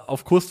wieder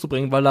auf Kurs zu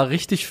bringen, weil da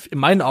in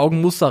meinen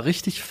Augen muss da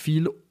richtig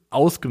viel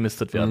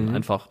ausgemistet werden,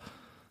 einfach.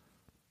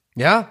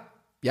 Ja.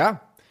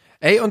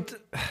 Ey, und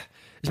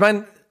ich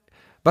meine,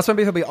 was beim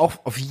BVB auch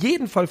auf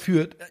jeden Fall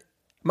führt,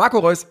 Marco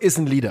Reus ist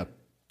ein Leader.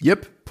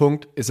 Yep,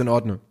 Punkt, ist in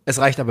Ordnung. Es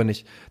reicht aber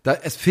nicht.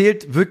 Es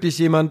fehlt wirklich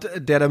jemand,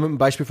 der da mit einem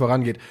Beispiel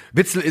vorangeht.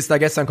 Witzel ist da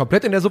gestern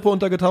komplett in der Suppe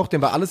untergetaucht,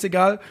 dem war alles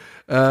egal.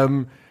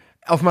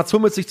 Auf Mats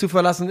Hummels sich zu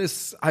verlassen,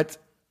 ist halt,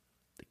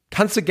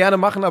 kannst du gerne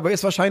machen, aber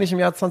ist wahrscheinlich im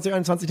Jahr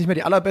 2021 nicht mehr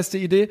die allerbeste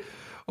Idee.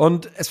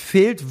 Und es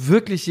fehlt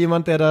wirklich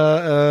jemand, der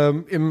da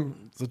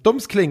so dumm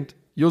es klingt,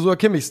 Joshua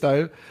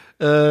Kimmich-Style,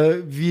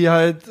 wie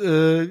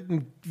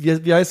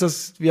heißt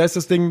das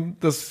Ding,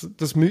 das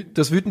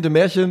wütende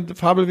Märchen,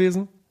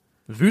 Fabelwesen?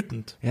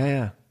 Wütend?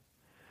 Ja.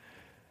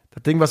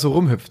 Das Ding, was so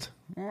rumhüpft.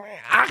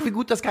 Ach, wie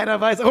gut, dass keiner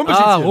weiß.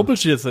 Rumpelstilzchen.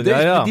 Rumpelstilzchen,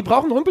 ja. Die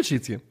brauchen ein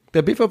Rumpelstilzchen.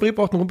 Der BVB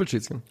braucht ein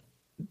Rumpelstilzchen.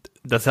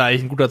 Das ist ja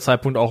eigentlich ein guter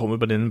Zeitpunkt auch, um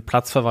über den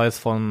Platzverweis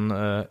von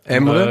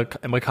Emre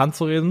Can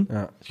zu reden.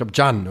 Ja, ich glaube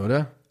Can,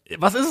 oder?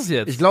 Was ist es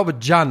jetzt? Ich glaube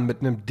Can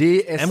mit einem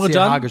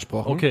DSCH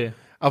gesprochen. Okay.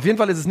 Auf jeden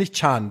Fall ist es nicht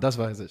Can, das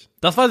weiß ich.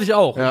 Das weiß ich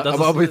auch. Ja,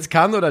 aber ob jetzt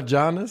Can oder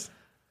Can ist?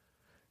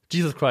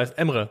 Jesus Christ,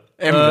 Emre.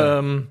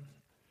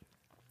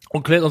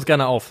 Und klärt uns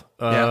gerne auf.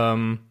 Ja.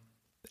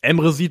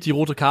 Emre sieht die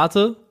rote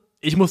Karte.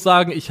 Ich muss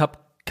sagen, ich habe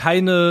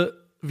keine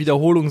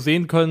Wiederholung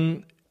sehen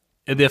können,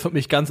 in der für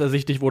mich ganz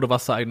ersichtlich wurde,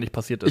 was da eigentlich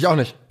passiert ist. Ich auch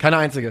nicht, keine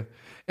einzige.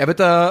 Er wird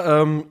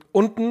da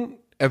unten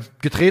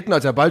getreten,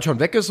 als der Ball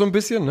schon weg ist so ein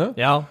bisschen, ne?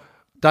 Ja.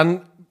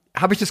 Dann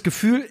habe ich das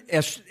Gefühl,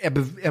 er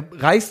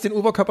reißt den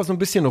Oberkörper so ein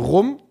bisschen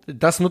rum.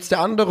 Das nutzt der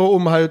andere,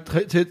 um halt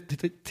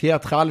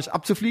theatralisch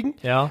abzufliegen.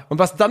 Ja. Und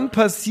was dann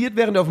passiert,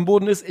 während er auf dem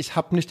Boden ist, ich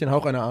habe nicht den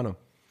Hauch einer Ahnung.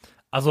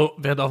 Also,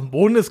 während er auf dem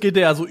Boden ist, geht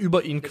er ja so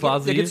über ihn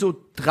quasi. Der geht so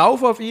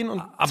drauf auf ihn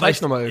und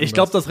zeigt nochmal irgendwas. Ich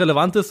glaube, das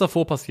Relevante ist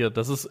davor passiert.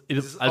 Das ist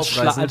als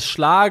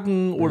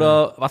Schlagen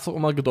oder was auch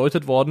immer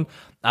gedeutet worden.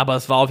 Aber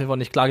es war auf jeden Fall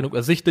nicht klar genug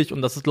ersichtlich.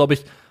 Und das ist, glaube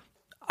ich,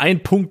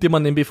 ein Punkt, den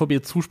man dem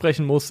BVB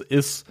zusprechen muss,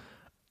 ist,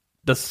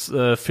 dass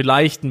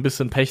vielleicht ein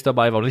bisschen Pech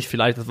dabei war. Oder nicht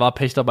vielleicht, es war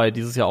Pech dabei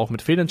dieses Jahr auch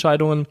mit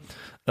Fehlentscheidungen.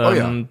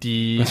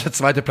 Die dass der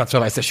zweite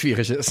Platzverweis sehr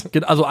schwierig ist.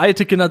 Also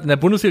Eitekin hat in der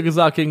Bundesliga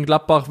gesagt, gegen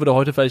Gladbach würde er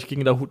heute vielleicht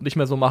gegen der Hut nicht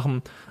mehr so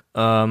machen.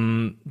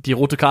 Die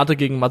rote Karte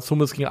gegen Mats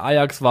Hummels gegen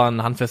Ajax war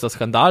ein handfester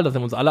Skandal, da sind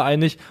wir uns alle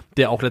einig,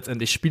 der auch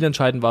letztendlich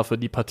spielentscheidend war für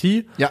die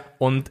Partie. Ja.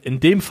 Und in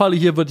dem Falle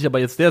hier würde ich aber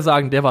jetzt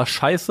sagen, der war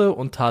scheiße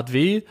und tat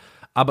weh,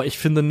 aber ich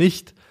finde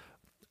nicht,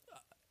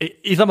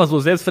 ich sag mal so,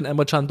 selbst wenn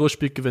Emre Can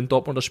durchspielt, gewinnt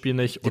Dortmund das Spiel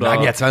nicht. Die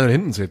lagen ja 2-0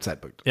 hinten zu dem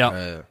Zeitpunkt.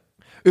 Ja.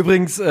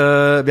 Übrigens,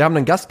 wir haben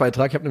einen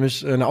Gastbeitrag. Ich habe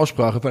nämlich eine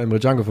Aussprache von Emre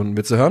Can gefunden.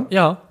 Willst du hören?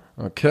 Ja.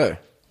 Okay.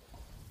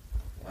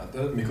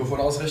 Warte, Mikrofon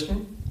ausrichten.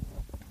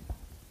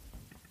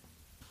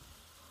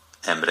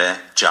 Emre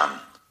Can.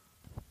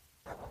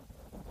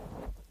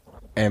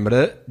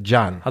 Emre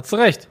Can. Hast du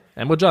recht,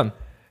 Emre Can.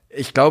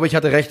 Ich glaube, ich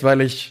hatte recht,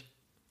 weil ich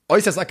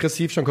äußerst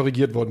aggressiv schon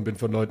korrigiert worden bin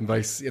von Leuten, weil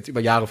ich es jetzt über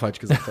Jahre falsch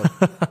gesagt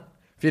habe.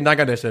 Vielen Dank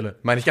an der Stelle.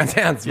 Meine ich ganz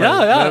ernst. Ja,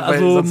 weil, ja. Weil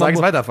Also sonst sage ich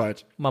es weiter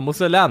falsch. Man muss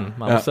ja lernen.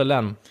 muss ja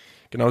lernen.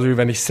 Genauso wie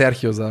wenn ich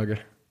Sergio sage.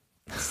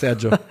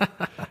 Sergio.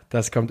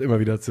 Das kommt immer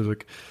wieder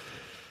zurück.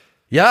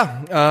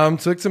 Ja,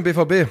 zurück zum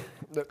BVB.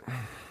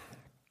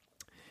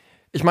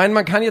 Ich meine,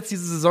 man kann jetzt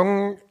diese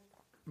Saison,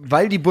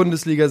 weil die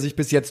Bundesliga sich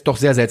bis jetzt doch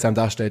sehr seltsam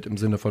darstellt, im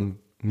Sinne von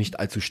nicht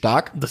allzu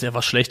stark. Das ist ja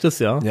was Schlechtes,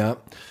 ja. Ja.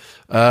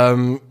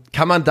 Kann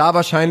man da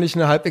wahrscheinlich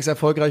eine halbwegs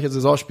erfolgreiche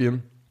Saison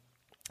spielen.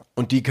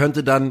 Und die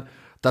könnte dann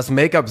das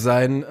Make-up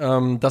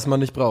sein, das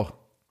man nicht braucht.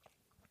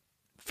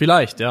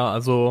 Vielleicht, ja.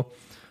 Also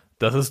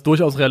das ist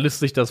durchaus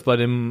realistisch, dass bei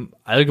dem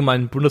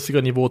allgemeinen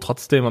Bundesliga-Niveau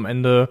trotzdem am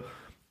Ende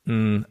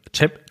ein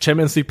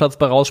Champions-League-Platz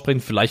bei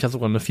rausspringt, vielleicht ja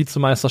sogar eine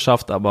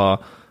Vizemeisterschaft,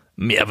 aber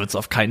mehr wird es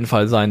auf keinen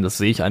Fall sein. Das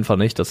sehe ich einfach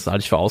nicht. Das halte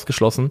ich für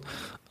ausgeschlossen.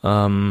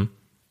 Und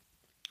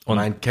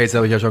mein Case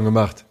habe ich ja schon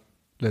gemacht.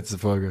 Letzte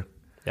Folge.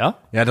 Ja?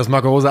 Ja, dass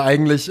Marco Rose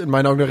eigentlich in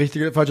meinen Augen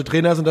der falsche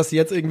Trainer ist und dass sie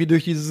jetzt irgendwie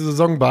durch diese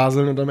Saison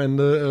baseln und am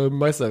Ende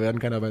Meister werden.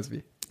 Keiner weiß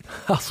wie.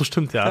 Ach so,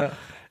 stimmt, ja.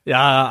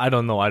 Ja, I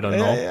don't know.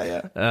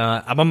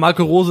 Ja. Aber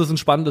Marco Rose ist ein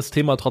spannendes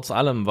Thema trotz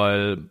allem,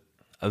 weil,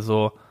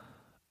 also,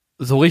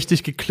 so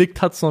richtig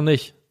geklickt hat's noch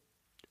nicht.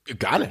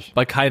 Gar nicht.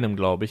 Bei keinem,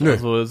 glaube ich. Nö.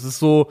 Also, es ist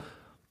so,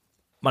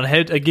 man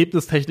hält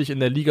ergebnistechnisch in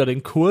der Liga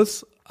den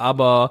Kurs,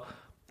 aber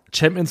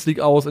Champions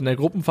League aus in der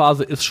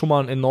Gruppenphase ist schon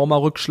mal ein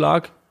enormer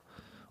Rückschlag.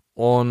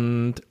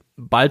 Und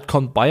bald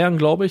kommt Bayern,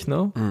 glaube ich,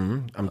 ne?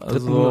 Mhm. Am 3.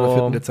 oder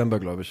 4.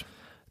 Dezember, glaube ich.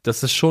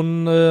 Das ist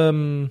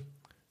schon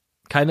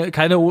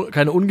keine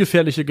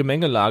ungefährliche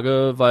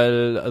Gemengelage,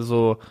 weil,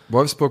 also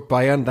Wolfsburg,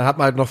 Bayern, dann hat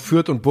man halt noch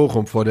Fürth und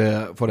Bochum vor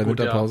der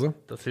Winterpause. Ja,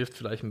 das hilft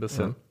vielleicht ein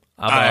bisschen. Ja.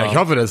 Aber ich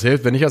hoffe, das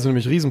hilft. Wenn nicht, hast du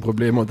nämlich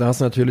Riesenprobleme. Und dann hast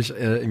du natürlich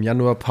im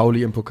Januar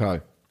Pauli im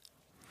Pokal.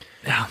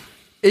 ja.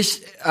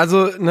 Ich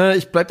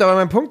bleib da bei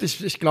meinem Punkt.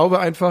 Ich glaube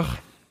einfach,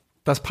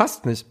 das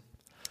passt nicht.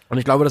 Und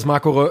ich glaube, dass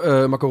Marco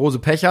Rose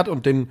Pech hat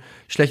und den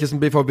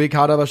schlechtesten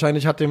BVB-Kader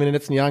wahrscheinlich hat, den wir in den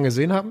letzten Jahren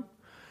gesehen haben.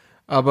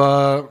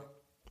 Aber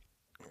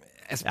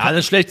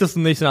den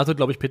schlechtesten nicht, den hatte,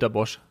 glaube ich, Peter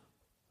Bosch.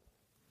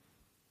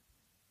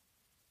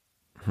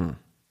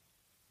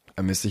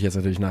 Da müsste ich jetzt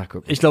natürlich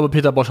nachgucken. Ich glaube,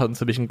 Peter Bosch hat einen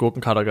ziemlichen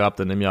Gurkenkader gehabt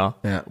in dem Jahr.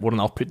 Ja. Wo dann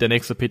auch der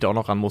nächste Peter auch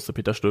noch ran musste,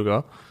 Peter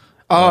Stöger.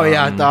 Oh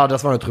ja,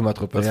 das war eine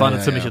Trümmertruppe. Das war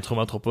eine ziemliche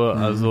Trümmertruppe.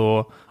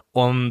 Also,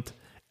 und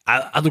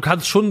Also du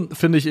kannst schon,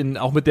 finde ich,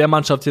 auch mit der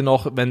Mannschaft hier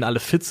noch, wenn alle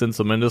fit sind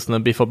zumindest, eine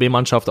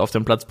BVB-Mannschaft auf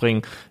den Platz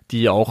bringen,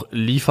 die auch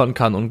liefern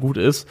kann und gut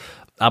ist.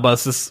 Aber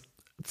es ist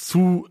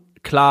zu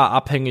klar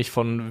abhängig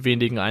von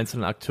wenigen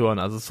einzelnen Akteuren.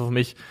 Also es ist für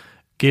mich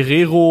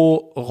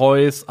Guerrero,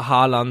 Reus,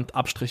 Haaland,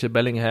 Abstriche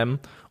Bellingham.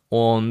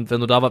 Und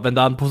wenn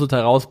da ein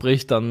Puzzleteil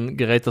rausbricht, dann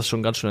gerät das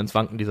schon ganz schön ins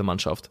Wanken, diese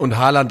Mannschaft. Und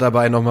Haaland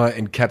dabei nochmal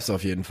in Caps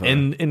auf jeden Fall.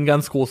 In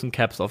ganz großen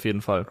Caps auf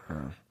jeden Fall.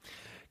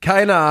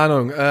 Keine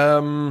Ahnung.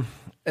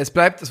 Es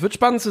wird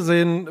spannend zu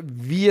sehen,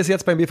 wie es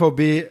jetzt beim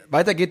BVB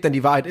weitergeht, denn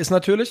die Wahrheit ist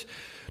natürlich,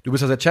 du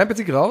bist aus der Champions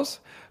League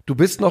raus, du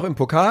bist noch im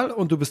Pokal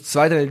und du bist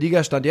Zweiter in der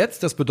Liga, Stand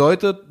jetzt. Das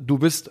bedeutet, du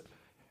bist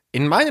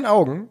in meinen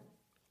Augen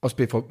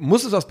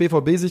muss es aus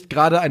BVB-Sicht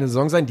gerade eine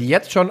Saison sein, die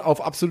jetzt schon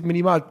auf absolut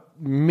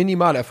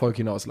Minimalerfolg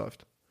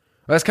hinausläuft.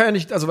 Weil es kann ja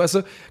nicht, also weißt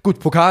du, gut,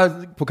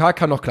 Pokal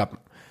kann noch klappen.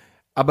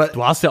 Aber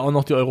du hast ja auch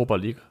noch die Europa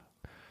League.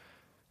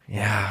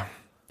 Ja,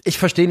 ich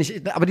verstehe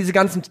nicht, aber diese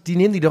ganzen, die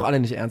nehmen die doch alle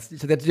nicht ernst.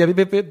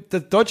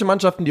 Die deutsche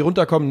Mannschaften, die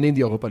runterkommen, nehmen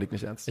die Europa League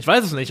nicht ernst. Ich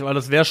weiß es nicht, weil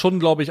das wäre schon,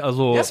 glaube ich,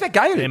 also. Ja, das wäre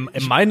geil.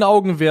 In meinen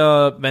Augen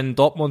wäre, wenn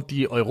Dortmund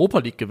die Europa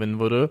League gewinnen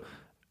würde,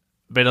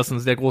 wäre das ein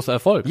sehr großer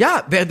Erfolg.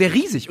 Ja, wäre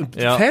riesig. Und die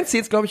Ja. Fans sehen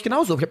es, glaube ich,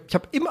 genauso. Ich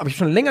habe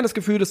schon länger das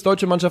Gefühl, dass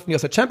deutsche Mannschaften, die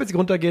aus der Champions League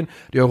runtergehen,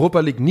 die Europa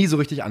League nie so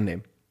richtig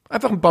annehmen.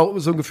 Einfach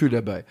so ein Gefühl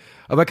dabei.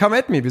 Aber come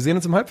at me, wir sehen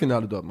uns im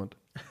Halbfinale, Dortmund.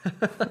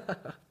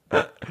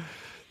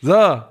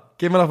 So,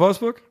 gehen wir nach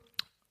Wolfsburg?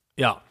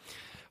 Ja.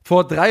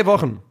 Vor 3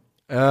 Wochen,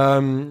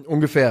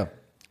 ungefähr,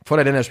 vor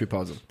der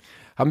Länderspielpause,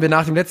 haben wir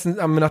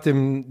nach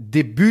dem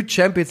Debüt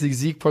Champions League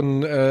Sieg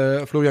von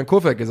Florian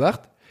Kohfeldt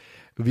gesagt,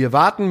 wir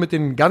warten mit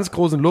den ganz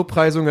großen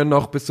Lobpreisungen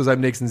noch bis zu seinem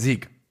nächsten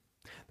Sieg.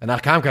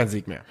 Danach kam kein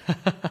Sieg mehr.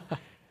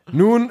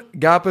 Nun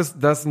gab es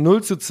das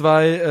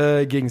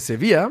 0:2 gegen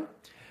Sevilla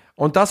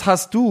und das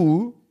hast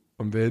du,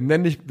 und wir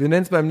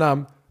nennen es beim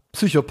Namen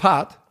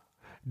Psychopath,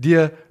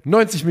 dir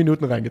 90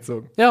 Minuten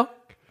reingezogen. Ja.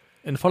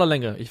 In voller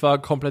Länge. Ich war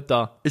komplett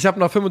da. Ich habe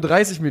nach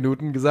 35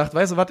 Minuten gesagt,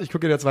 weißt du was, ich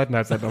gucke in der zweiten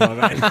Halbzeit nochmal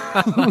rein.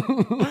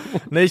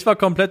 Nee, ich war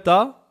komplett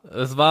da.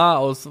 Es war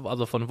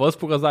also von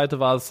Wolfsburger Seite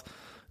war es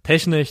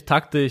technisch,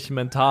 taktisch,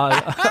 mental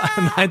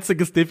ein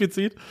einziges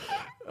Defizit.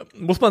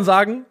 Muss man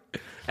sagen.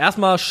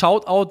 Erstmal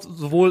Shoutout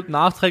sowohl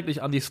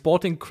nachträglich an die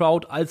Sporting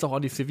Crowd als auch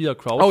an die Sevilla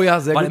Crowd. Oh ja,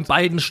 sehr weil gut. in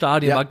beiden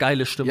Stadien Ja. war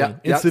geile Stimmung. Ja.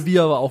 In Ja.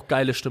 Sevilla war auch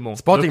geile Stimmung.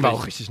 Sporting war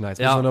Wirklich. auch richtig nice,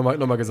 Ja. muss man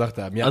noch mal gesagt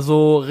haben. Ja.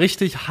 Also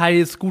richtig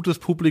heiß, gutes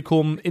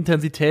Publikum,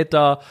 Intensität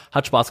da,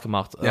 hat Spaß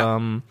gemacht. Ja.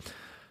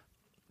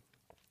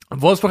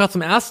 Wolfsburg hat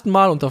zum ersten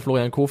Mal unter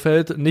Florian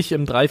Kohfeldt nicht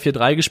im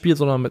 3-4-3 gespielt,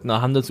 sondern mit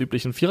einer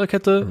handelsüblichen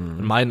Viererkette.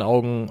 In meinen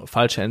Augen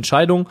falsche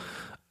Entscheidung.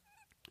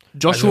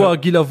 Joshua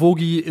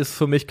Guilavogui ist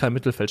für mich kein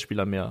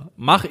Mittelfeldspieler mehr.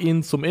 Mach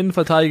ihn zum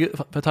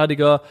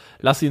Innenverteidiger,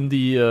 lass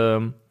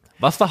ihn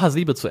was war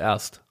Hasebe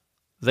zuerst?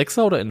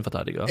 Sechser oder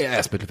Innenverteidiger? Er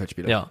ist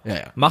Mittelfeldspieler. Ja.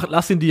 Ja.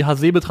 Lass ihn die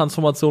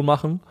Hasebe-Transformation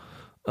machen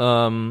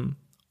und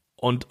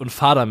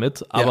fahr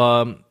damit,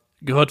 aber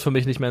gehört für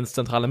mich nicht mehr ins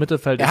zentrale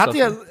Mittelfeld. Er Ist hatte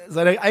ja,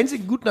 seine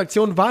einzigen guten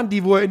Aktionen waren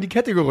die, wo er in die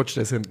Kette gerutscht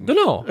ist hinten.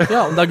 Genau,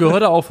 ja, und da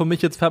gehört er auch für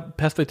mich jetzt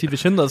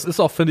perspektivisch hin. Das ist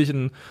auch, finde ich,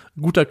 ein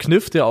guter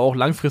Kniff, der auch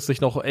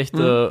langfristig noch echt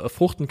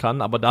fruchten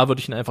kann, aber da würde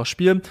ich ihn einfach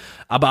spielen.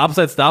 Aber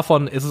abseits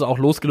davon ist es auch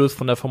losgelöst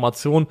von der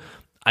Formation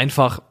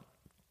einfach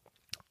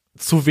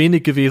zu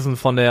wenig gewesen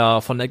von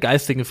der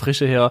geistigen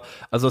Frische her.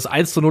 Also das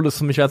 1:0 ist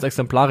für mich ganz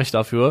exemplarisch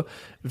dafür,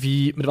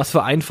 mit was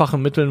für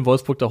einfachen Mitteln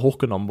Wolfsburg da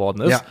hochgenommen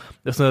worden ist. Ja.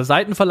 Das ist eine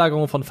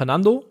Seitenverlagerung von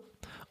Fernando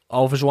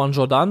auf Joan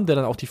Jordan, der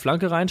dann auch die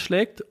Flanke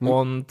reinschlägt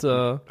und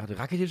Hatte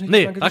Rakitic nicht Nee,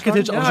 die Flanke Rakitic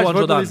geschlagen? auf Ja, Joan ich wollte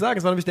Jordan. nicht sagen,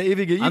 es war nämlich der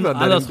ewige Ivan.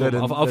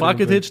 andersrum, auf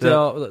Rakitic,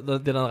 der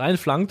dann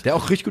reinflankt. der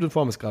auch richtig gut in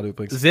Form ist gerade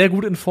übrigens. Sehr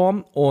gut in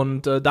Form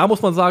und da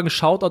muss man sagen,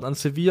 Shoutout an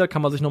Sevilla,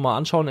 kann man sich nochmal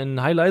anschauen in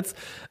den Highlights.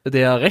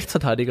 Der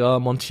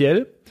Rechtsverteidiger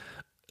Montiel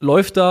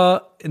läuft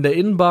da in der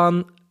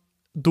Innenbahn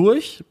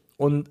durch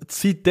und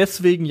zieht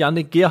deswegen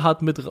Yannick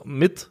Gerhardt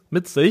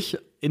mit sich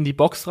in die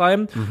Box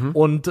rein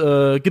und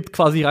gibt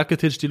quasi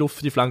Rakitic die Luft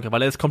für die Flanke,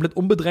 weil er ist komplett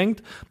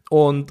unbedrängt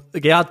und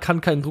Gerhardt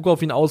kann keinen Druck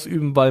auf ihn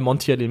ausüben, weil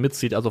Montiel ihn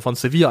mitzieht. Also von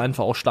Sevilla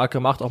einfach auch stark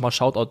gemacht, auch mal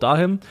Shoutout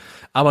dahin.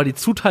 Aber die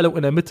Zuteilung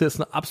in der Mitte ist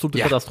eine absolute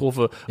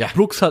Katastrophe. Ja.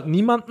 Brooks hat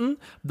niemanden,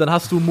 dann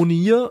hast du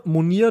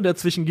Munir, der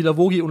zwischen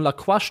Guilavogui und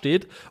Lacroix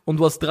steht und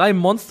du hast 3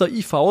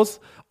 Monster-IVs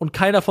und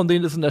keiner von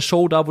denen ist in der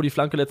Show da, wo die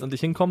Flanke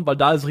letztendlich hinkommt, weil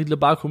da ist Riedle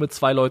Baku mit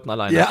 2 Leuten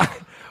alleine. Ja,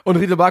 und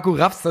Riedle Baku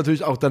rafft's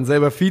natürlich auch dann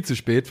selber viel zu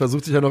spät,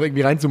 versucht sich ja noch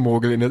irgendwie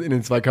reinzumogeln in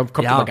den Zweikampf,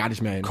 kommt aber gar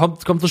nicht mehr hin.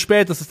 Kommt zu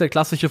spät, das ist der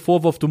klassische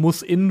Vorwurf, du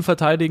musst innen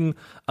verteidigen,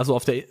 also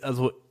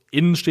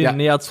innen stehen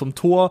näher zum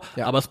Tor,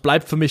 aber es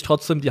bleibt für mich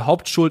trotzdem, die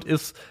Hauptschuld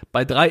ist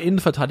bei 3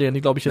 Innenverteidigern,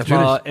 die glaube ich jetzt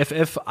mal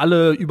FF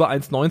alle über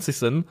 1,90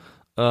 sind,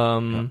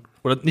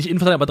 oder nicht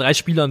Innenverteidiger, aber 3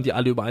 Spielern, die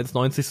alle über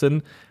 1,90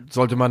 sind.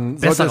 Sollte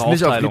es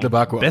nicht auf Riedle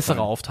Baku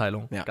Bessere aufteilen.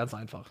 Aufteilung, Ja. ganz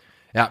einfach.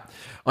 Ja,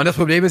 und das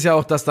Problem ist ja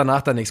auch, dass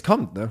danach da nichts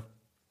kommt, ne?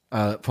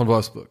 Von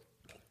Wolfsburg.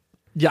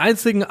 Die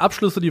einzigen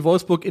Abschlüsse, die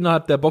Wolfsburg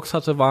innerhalb der Box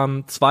hatte,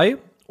 waren 2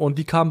 und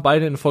die kamen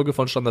beide in Folge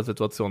von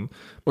Standardsituationen.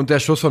 Und der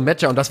Schuss von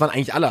Metscher, und das waren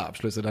eigentlich alle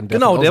Abschlüsse dann.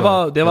 Genau, der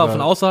war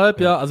von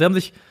außerhalb, ja. Also sie haben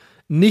sich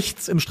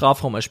nichts im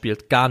Strafraum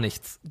erspielt, gar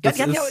nichts. Die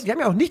haben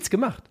ja auch nichts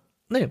gemacht.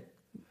 Nee.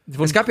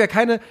 Es gab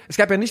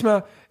ja nicht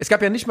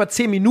mal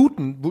 10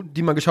 Minuten,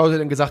 die man geschaut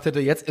hätte und gesagt hätte,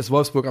 jetzt ist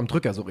Wolfsburg am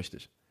Drücker so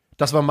richtig.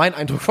 Das war mein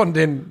Eindruck von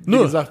den, wie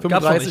gesagt,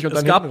 35 und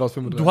dann hinten raus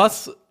 35. Du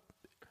hast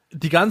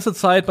die ganze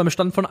Zeit beim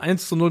Stand von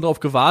 1:0 drauf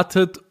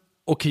gewartet,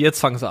 okay, jetzt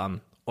fangen sie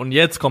an. Und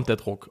jetzt kommt der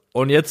Druck.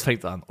 Und jetzt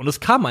fängt's an. Und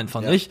es kam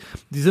einfach nicht.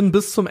 Die sind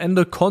bis zum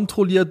Ende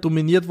kontrolliert,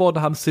 dominiert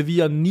worden, haben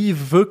Sevilla nie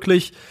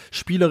wirklich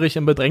spielerisch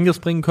in Bedrängnis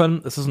bringen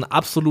können. Es ist ein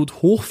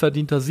absolut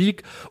hochverdienter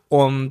Sieg.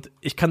 Und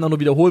ich kann da nur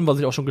wiederholen, was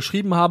ich auch schon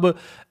geschrieben habe.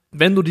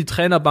 Wenn du die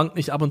Trainerbank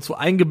nicht ab und zu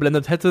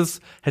eingeblendet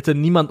hättest, hätte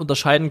niemand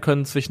unterscheiden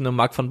können zwischen einem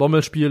Marc van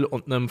Bommel-Spiel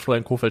und einem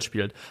Florian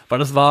Kohfeldt-Spiel. Weil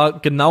das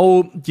war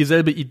genau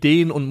dieselbe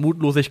Ideen und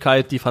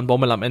Mutlosigkeit, die van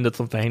Bommel am Ende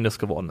zum Verhängnis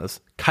geworden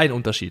ist. Kein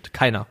Unterschied.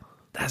 Keiner.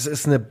 Das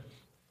ist eine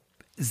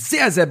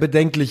sehr, sehr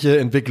bedenkliche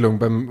Entwicklung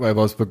bei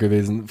Wolfsburg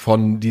gewesen,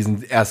 von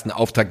diesen ersten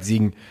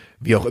Auftaktsiegen,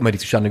 wie auch immer die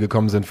zustande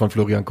gekommen sind, von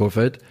Florian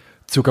Kohfeldt,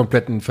 zur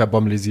kompletten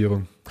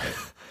Verbommelisierung.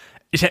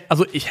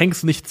 Ich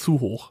häng's nicht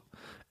zu hoch.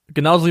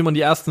 Genauso wie man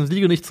die ersten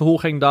Siege nicht zu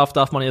hoch hängen darf,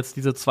 darf man jetzt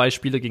diese 2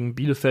 Spiele gegen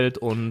Bielefeld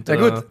und ja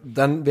gut,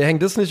 dann wir hängen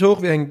das nicht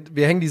hoch, wir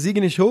hängen die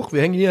Siege nicht hoch,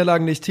 wir hängen die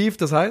Niederlagen nicht tief,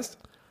 das heißt?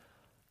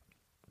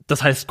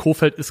 Das heißt,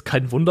 Kohfeldt ist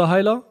kein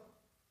Wunderheiler.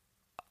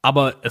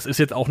 Aber es ist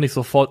jetzt auch nicht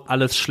sofort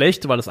alles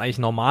schlecht, weil es eigentlich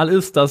normal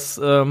ist, dass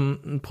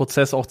ein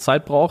Prozess auch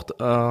Zeit braucht.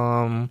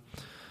 Soll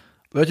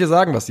ich dir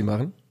sagen, was die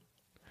machen?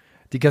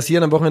 Die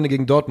kassieren am Wochenende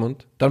gegen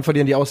Dortmund, dann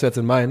verlieren die auswärts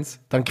in Mainz,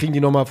 dann kriegen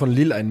die nochmal von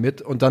Lille einen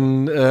mit und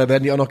dann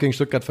werden die auch noch gegen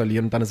Stuttgart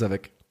verlieren und dann ist er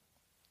weg.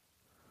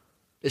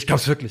 Ich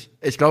glaub's wirklich.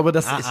 Ich glaube,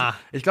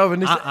 ich glaube,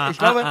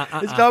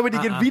 die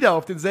gehen wieder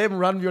auf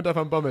denselben Run wie unter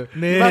Van Bommel.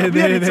 Nee, machen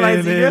wieder die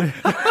 2 Siege.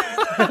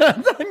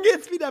 Dann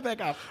geht's wieder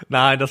bergab.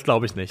 Nein, das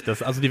glaube ich nicht.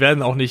 Also die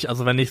werden auch nicht,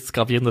 also wenn nichts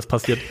Gravierendes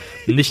passiert,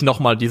 nicht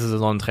nochmal diese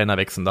Saison einen Trainer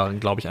wechseln. Daran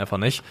glaube ich einfach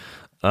nicht.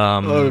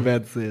 Wir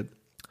werden sehen.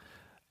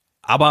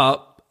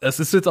 Aber es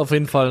ist jetzt auf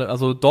jeden Fall,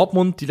 also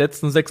Dortmund, die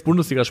letzten 6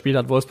 Bundesligaspiele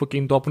hat Wolfsburg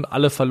gegen Dortmund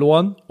alle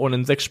verloren und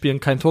in 6 Spielen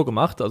kein Tor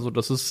gemacht. Also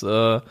das ist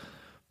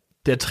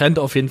der Trend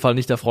auf jeden Fall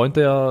nicht der Freund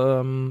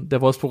der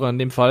Wolfsburger in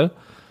dem Fall.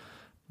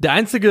 Der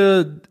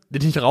einzige,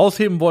 den ich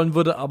rausheben wollen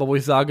würde, aber wo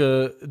ich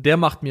sage, der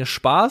macht mir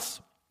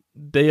Spaß,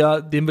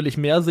 den will ich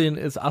mehr sehen,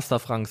 ist Asta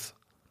Franks.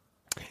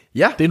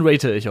 Ja. Den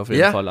rate ich auf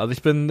jeden Fall. Also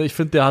ich finde,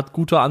 der hat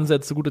gute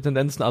Ansätze, gute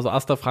Tendenzen. Also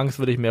Asta Franks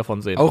will ich mehr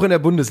von sehen. Auch in der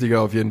Bundesliga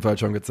auf jeden Fall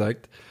schon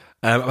gezeigt.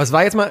 Aber es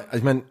war jetzt mal, also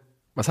ich meine,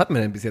 was hatten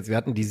wir denn bis jetzt? Wir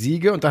hatten die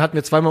Siege und dann hatten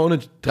wir dreimal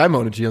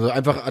unentschieden. Also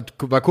einfach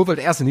war Kohfeldt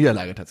erste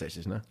Niederlage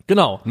tatsächlich, ne?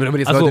 Genau. Nur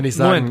damit jetzt Leute nicht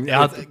sagen, Moment, er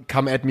hat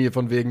come at me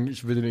von wegen,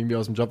 ich will den irgendwie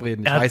aus dem Job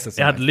reden. Ich weiß das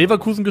Er hat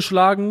Leverkusen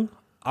geschlagen,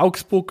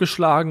 Augsburg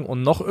geschlagen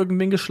und noch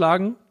irgendwen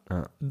geschlagen.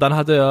 Ja. Dann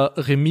hat er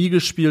Remis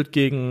gespielt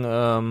gegen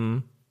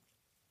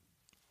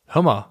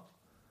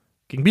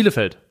gegen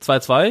Bielefeld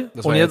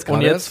 2-2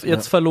 und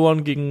jetzt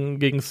verloren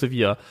gegen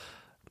Sevilla.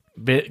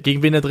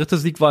 Gegen wen der dritte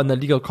Sieg war in der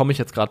Liga, komme ich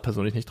jetzt gerade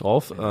persönlich nicht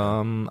drauf.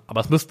 Aber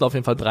es müssten auf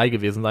jeden Fall 3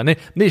 gewesen sein.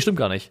 Nee, stimmt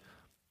gar nicht.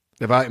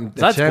 Der war in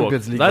der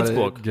Champions League.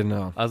 Salzburg.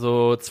 Genau.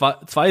 Also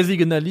 2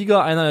 Siege in der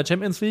Liga, einer in der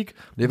Champions League.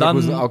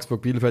 Leverkusen,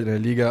 Augsburg, Bielefeld in der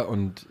Liga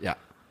und ja.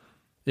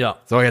 Ja.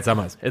 So, jetzt haben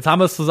wir es. Jetzt haben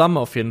wir es zusammen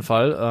auf jeden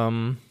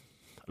Fall.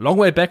 Long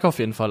way back auf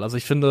jeden Fall. Also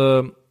ich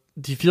finde,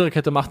 die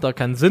Viererkette macht da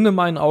keinen Sinn in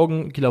meinen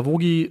Augen.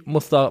 Gilavogi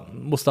muss da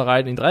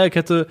rein in die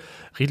Dreierkette.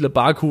 Riedle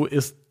Baku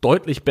ist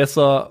deutlich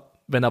besser,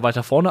 wenn er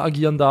weiter vorne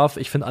agieren darf.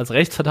 Ich finde, als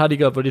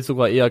Rechtsverteidiger würde ich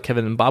sogar eher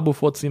Kevin Mbabu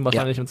vorziehen,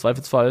 wahrscheinlich im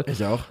Zweifelsfall.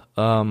 Ich auch.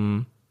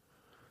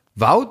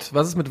 Wout?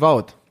 Was ist mit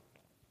Wout?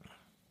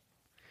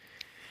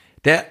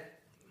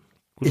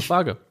 Gute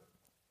Frage.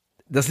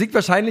 Das liegt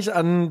wahrscheinlich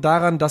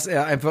daran, dass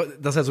er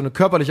so eine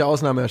körperliche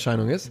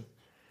Ausnahmeerscheinung ist.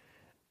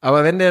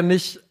 Aber wenn der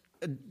nicht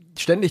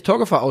ständig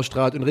Torgefahr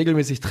ausstrahlt und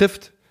regelmäßig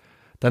trifft,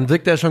 dann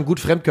wirkt er schon gut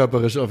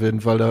fremdkörperisch auf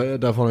jeden Fall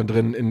da vorne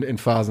drin in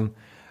Phasen.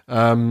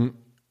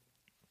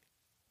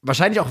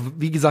 Wahrscheinlich auch,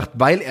 wie gesagt,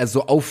 weil er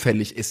so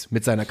auffällig ist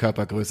mit seiner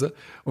Körpergröße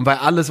und weil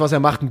alles, was er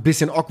macht, ein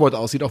bisschen awkward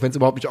aussieht, auch wenn es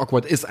überhaupt nicht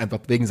awkward ist, einfach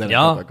wegen seiner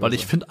Körpergröße. Ja, weil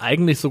ich finde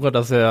eigentlich sogar,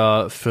 dass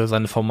er für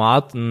sein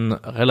Format ein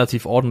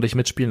relativ ordentlich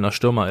mitspielender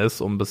Stürmer ist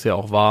und bisher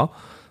auch war.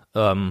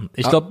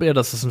 Ich glaube eher,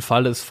 dass es ein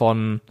Fall ist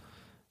von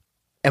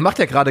er macht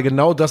ja gerade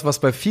genau das, was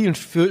bei vielen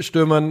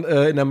Stürmern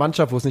in der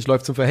Mannschaft, wo es nicht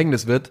läuft, zum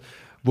Verhängnis wird,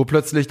 wo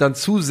plötzlich dann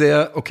zu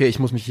sehr, okay, ich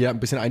muss mich hier ein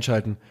bisschen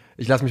einschalten.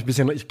 Ich gehe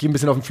ein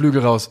bisschen auf den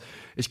Flügel raus.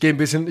 Ich hole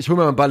mir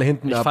mal einen Ball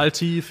hinten ab. Ich fall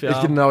tief,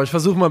 ja. Ich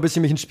versuche mal ein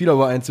bisschen mich in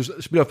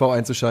Spielaufbau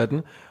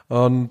einzuschalten.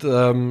 Und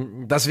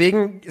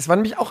deswegen, es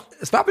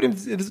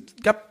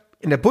gab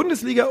in der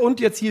Bundesliga und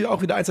jetzt hier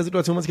auch wieder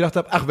Situationen, wo ich gedacht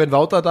habe, ach, wenn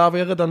Wouter da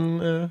wäre,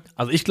 dann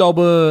Also ich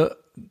glaube,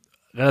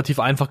 relativ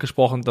einfach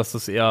gesprochen, dass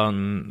das eher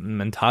ein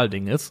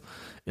Mentalding ist.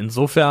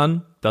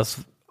 Insofern,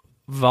 dass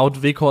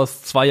Wout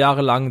Weghorst 2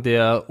 Jahre lang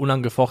der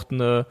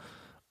unangefochtene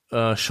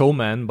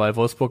Showman bei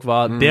Wolfsburg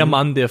war, der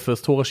Mann, der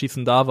fürs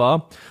Tore-Schießen da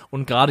war.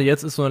 Und gerade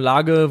jetzt ist so eine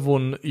Lage, wo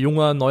ein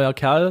junger, neuer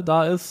Kerl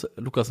da ist,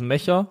 Lukas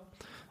Metscher,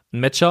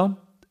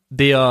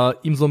 der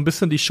ihm so ein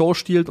bisschen die Show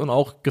stiehlt und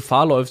auch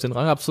Gefahr läuft, den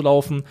Rang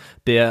abzulaufen,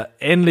 der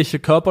ähnliche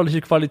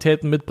körperliche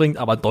Qualitäten mitbringt,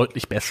 aber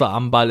deutlich besser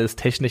am Ball ist,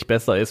 technisch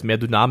besser ist, mehr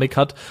Dynamik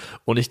hat.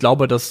 Und ich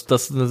glaube, dass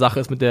das eine Sache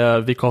ist, mit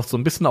der Weghorst so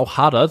ein bisschen auch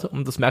hadert.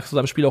 Und das merkst du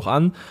seinem Spiel auch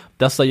an,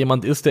 dass da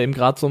jemand ist, der ihm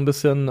gerade so ein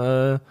bisschen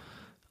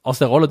aus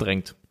der Rolle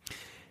drängt.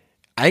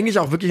 Eigentlich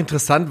auch wirklich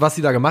interessant, was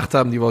sie da gemacht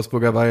haben, die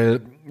Wolfsburger,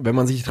 weil wenn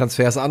man sich die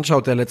Transfers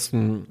anschaut der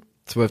letzten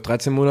 12,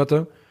 13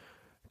 Monate,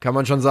 kann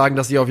man schon sagen,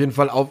 dass sie auf jeden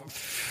Fall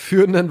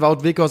für einen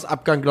Wout Weghorst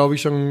Abgang, glaube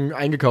ich, schon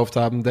eingekauft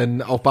haben.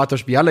 Denn auch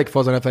Bartosz Bialek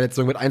vor seiner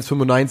Verletzung mit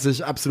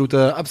 1,95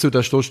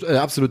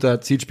 absoluter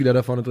Zielspieler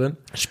da vorne drin.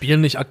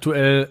 Spielen nicht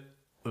aktuell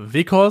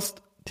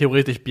Weghorst,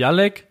 theoretisch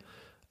Bialek,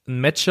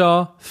 ein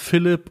Metscher,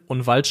 Philipp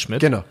und Waldschmidt.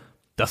 Genau.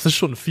 Das ist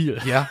schon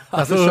viel. Ja,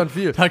 das ist schon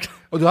viel.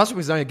 Und du hast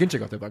übrigens sagen,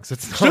 Ginczek auf der Bank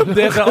sitzen. Stimmt,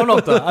 der ist ja auch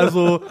noch da.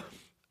 Also,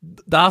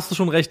 da hast du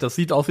schon recht. Das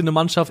sieht aus wie eine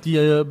Mannschaft, die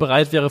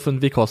bereit wäre für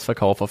einen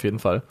Weghorst-Verkauf auf jeden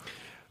Fall.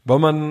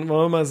 Wollen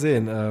wir mal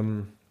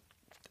sehen.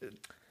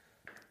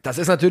 Das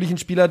ist natürlich ein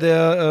Spieler,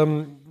 der,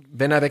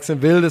 wenn er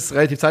wechseln will, das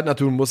relativ zeitnah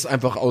tun muss,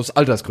 einfach aus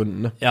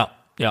Altersgründen. Ne?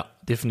 Ja,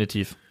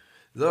 definitiv.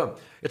 So,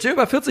 jetzt stehen wir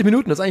bei 40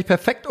 Minuten. Das ist eigentlich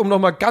perfekt, um noch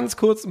mal ganz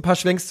kurz ein paar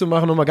Schwenks zu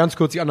machen, um mal ganz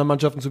kurz die anderen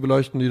Mannschaften zu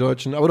beleuchten, die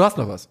Deutschen. Aber du hast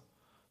noch was.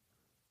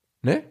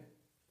 Ne?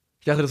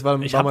 Ich dachte, das war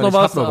Ich hab noch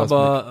was,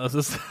 aber es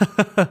ist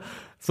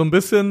so ein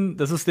bisschen,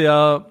 das ist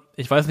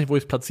ich weiß nicht, wo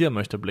ich es platzieren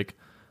möchte, Blick.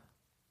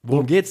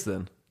 Worum geht's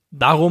denn?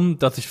 Darum,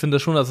 dass ich finde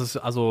schon, dass es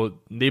also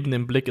neben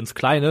dem Blick ins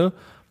Kleine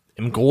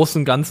im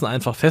Großen und Ganzen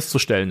einfach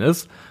festzustellen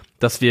ist,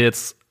 dass wir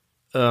jetzt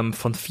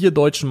von 4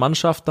 deutschen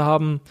Mannschaften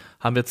haben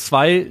wir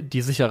 2,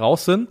 die sicher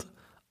raus sind.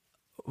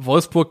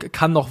 Wolfsburg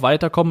kann noch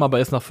weiterkommen, aber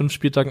ist nach 5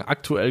 Spieltagen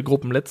aktuell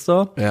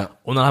Gruppenletzter. Ja.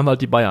 Und dann haben wir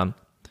halt die Bayern.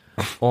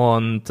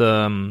 Und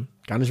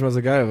gar nicht mal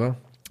so geil, wa?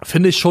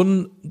 finde ich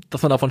schon,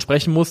 dass man davon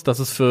sprechen muss, dass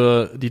es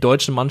für die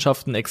deutschen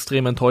Mannschaften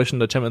extrem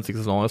enttäuschende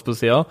Champions-League-Saison ist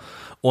bisher.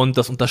 Und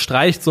das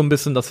unterstreicht so ein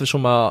bisschen, dass wir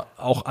schon mal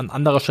auch an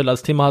anderer Stelle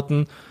als Thema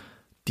hatten,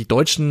 die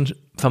deutschen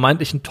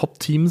vermeintlichen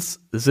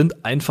Top-Teams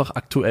sind einfach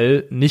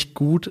aktuell nicht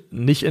gut,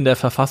 nicht in der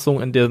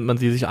Verfassung, in der man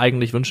sie sich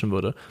eigentlich wünschen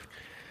würde.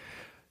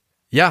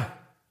 Ja,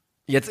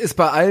 jetzt ist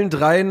bei allen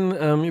dreien,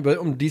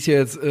 um die es hier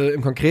jetzt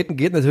im Konkreten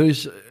geht,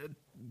 natürlich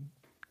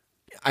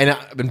eine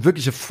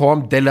wirkliche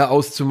Formdelle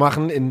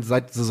auszumachen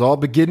seit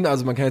Saisonbeginn.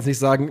 Also man kann jetzt nicht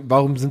sagen,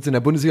 warum sind sie in der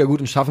Bundesliga gut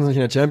und schaffen es nicht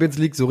in der Champions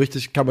League. So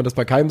richtig kann man das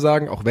bei keinem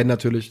sagen, auch wenn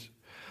natürlich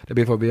der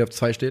BVB auf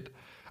 2 steht.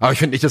 Aber ich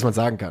finde nicht, dass man es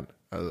sagen kann.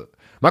 Also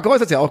Marco Reus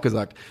hat es ja auch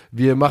gesagt.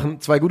 Wir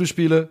machen 2 gute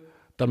Spiele,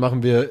 dann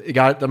machen wir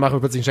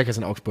plötzlich einen Checkers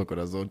in Augsburg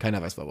oder so und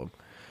keiner weiß warum.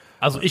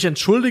 Also ich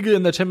entschuldige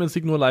in der Champions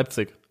League nur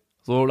Leipzig.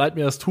 So leid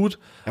mir das tut.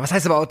 Ja, was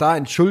heißt aber auch da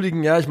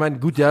entschuldigen? Ja, ich meine,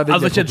 gut, ja.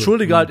 Also ich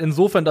entschuldige halt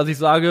insofern, dass ich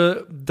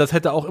sage, das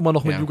hätte auch immer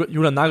noch mit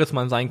Julian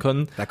Nagelsmann sein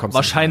können.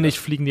 Wahrscheinlich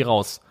fliegen die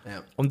raus.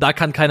 Ja. Und da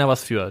kann keiner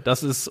was für.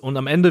 Und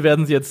am Ende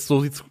werden sie jetzt,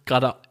 so sieht's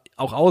gerade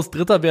auch aus,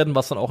 Dritter werden,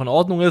 was dann auch in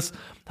Ordnung ist.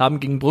 Haben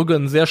gegen Brügge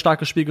ein sehr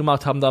starkes Spiel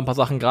gemacht, haben da ein paar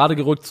Sachen gerade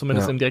gerückt,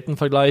 zumindest im direkten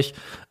Vergleich.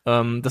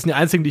 Das sind die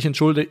einzigen, die ich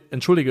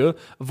entschuldige.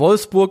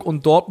 Wolfsburg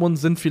und Dortmund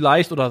sind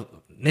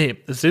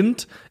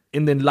sind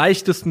in den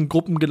leichtesten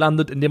Gruppen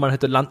gelandet, in denen man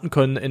hätte landen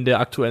können in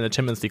der aktuellen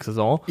Champions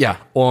League-Saison. Ja.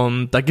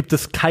 Und da gibt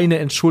es keine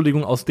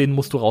Entschuldigung, aus denen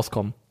musst du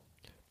rauskommen.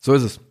 So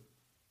ist es.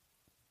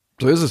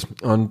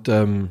 Und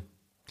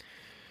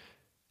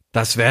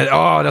das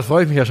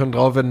freue ich mich ja schon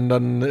drauf, wenn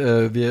dann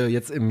wir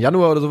jetzt im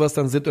Januar oder sowas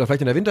dann sind, oder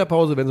vielleicht in der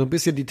Winterpause, wenn so ein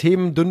bisschen die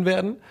Themen dünn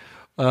werden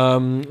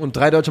und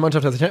 3 deutsche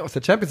Mannschaften aus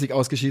der Champions League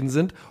ausgeschieden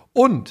sind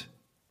und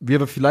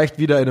wir vielleicht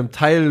wieder in einem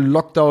Teil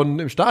Lockdown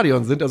im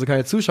Stadion sind, also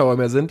keine Zuschauer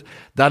mehr sind,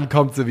 dann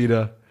kommt sie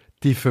wieder.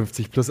 Die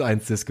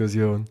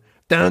 50+1-Diskussion.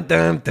 Dun,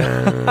 dun,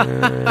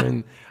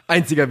 dun.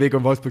 Einziger Weg,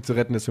 um Wolfsburg zu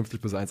retten, ist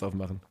 50+1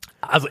 aufmachen.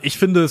 Also ich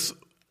finde es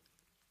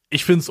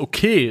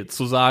okay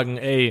zu sagen,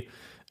 ey,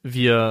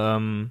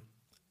 wir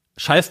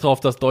scheiß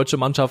drauf, dass deutsche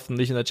Mannschaften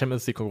nicht in der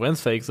Champions League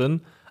konkurrenzfähig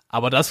sind.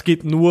 Aber das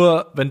geht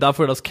nur, wenn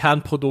dafür das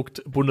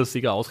Kernprodukt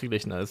Bundesliga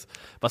ausgeglichener ist.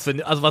 Was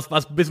ein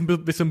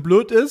bisschen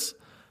blöd ist,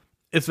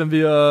 wenn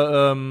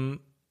wir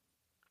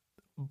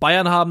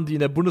Bayern haben, die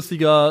in der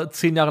Bundesliga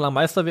 10 Jahre lang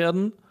Meister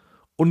werden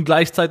und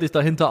gleichzeitig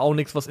dahinter auch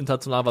nichts, was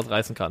international was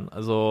reißen kann.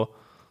 Also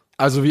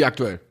wie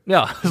aktuell.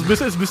 Ja,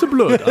 ist ein bisschen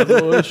blöd.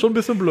 Also ist schon ein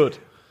bisschen blöd.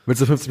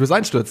 Willst du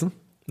 50+1 stürzen?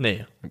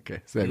 Nee.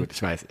 Okay, sehr gut,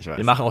 ich weiß.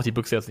 Wir machen auch die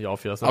Büchse jetzt nicht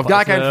auf hier. Auf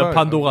gar keinen Fall.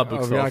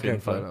 Pandora-Büchse auf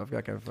jeden Fall. Auf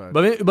gar keinen Fall.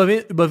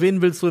 Über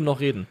wen willst du denn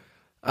noch reden?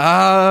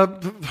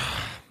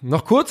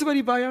 Noch kurz über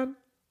die Bayern?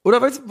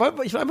 Oder ich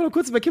will einfach nur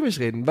kurz über Kimmich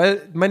reden,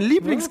 weil mein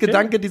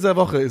Lieblingsgedanke dieser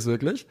Woche ist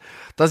wirklich,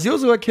 dass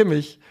Joshua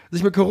Kimmich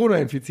sich mit Corona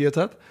infiziert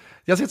hat,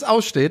 das jetzt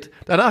aussteht,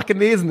 danach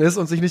genesen ist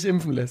und sich nicht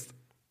impfen lässt.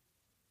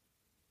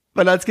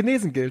 Weil er als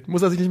genesen gilt,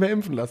 muss er sich nicht mehr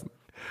impfen lassen.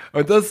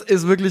 Und das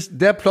ist wirklich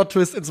der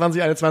Plot-Twist in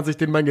 2021,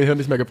 den mein Gehirn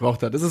nicht mehr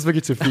gebraucht hat. Das ist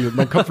wirklich zu viel.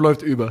 Mein Kopf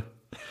läuft über.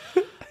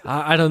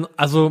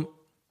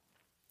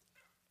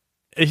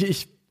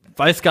 Ich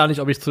weiß gar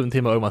nicht, ob ich zu dem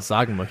Thema irgendwas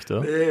sagen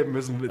möchte. Nee,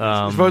 müssen wir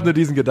nicht. Ich wollte nur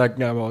diesen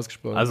Gedanken einmal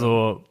ausgesprochen.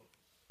 Also,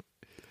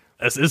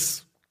 es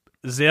ist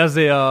sehr,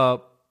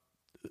 sehr,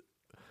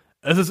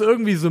 es ist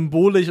irgendwie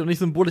symbolisch und nicht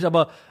symbolisch,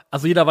 aber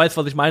also jeder weiß,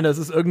 was ich meine. Es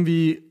ist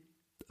irgendwie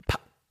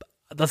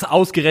das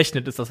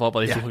ausgerechnet ist das Wort,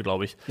 was ich Ja. suche,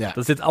 glaube ich. Ja.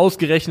 Dass es jetzt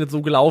ausgerechnet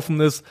so gelaufen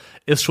ist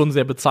schon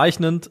sehr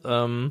bezeichnend.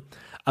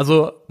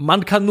 Also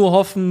man kann nur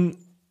hoffen,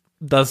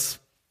 dass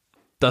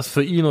das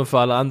für ihn und für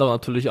alle anderen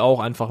natürlich auch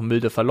einfach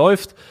milde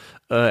verläuft.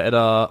 Er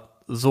da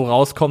so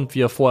rauskommt,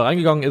 wie er vorher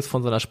reingegangen ist,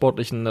 von seiner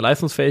sportlichen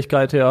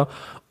Leistungsfähigkeit her.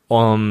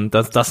 Und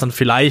dass das dann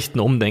vielleicht ein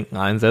Umdenken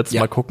einsetzt.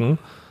 Ja. Mal gucken.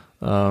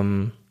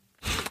 Aber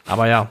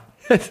ja.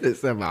 Es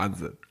ist der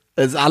Wahnsinn.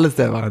 Es ist alles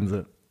der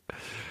Wahnsinn.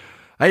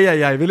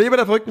 Eieiei, wir leben in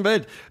der verrückten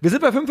Welt. Wir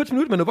sind bei 45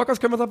 Minuten. Wenn du Bock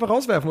hast, können wir es einfach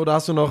rauswerfen. Oder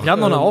hast du noch... Wir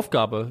haben noch eine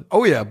Aufgabe.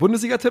 Oh ja,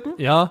 Bundesliga tippen?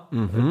 Ja,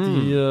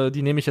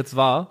 die nehme ich jetzt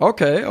wahr.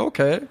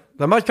 Okay.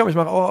 Dann mach ich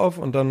auch auf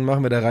und dann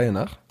machen wir der Reihe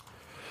nach.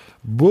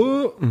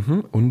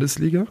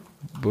 Bundesliga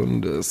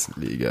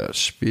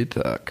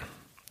Spieltag.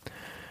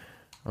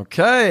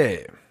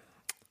 Okay.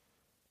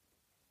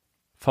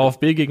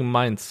 VfB gegen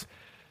Mainz.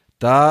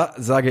 Da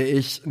sage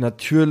ich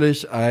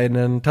natürlich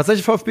einen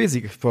tatsächlich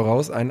VfB-Sieg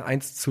voraus, einen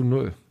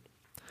 1:0.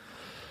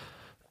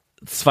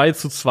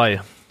 2:2.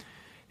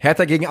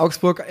 Hertha gegen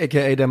Augsburg,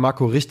 aka der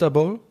Marco Richter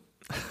Bowl.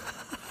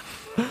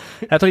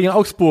 Hertha gegen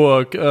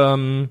Augsburg.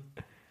 2:1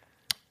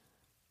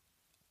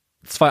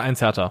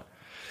 Hertha.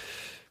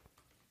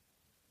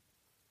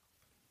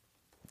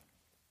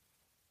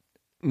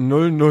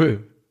 0:0.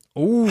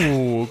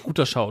 Oh,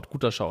 guter Schaut,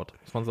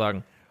 muss man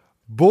sagen.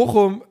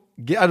 Bochum,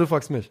 du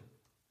fragst mich.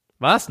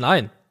 Was?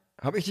 Nein.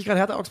 Habe ich dich gerade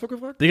Hertha Augsburg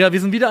gefragt? Digga, wir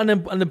sind wieder an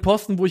dem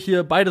Posten, wo ich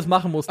hier beides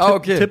machen muss.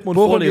 Okay. Tippen und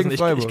Bochum vorlesen. gegen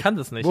Freiburg. Ich kann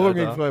das nicht, Bochum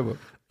gegen Alter. Freiburg.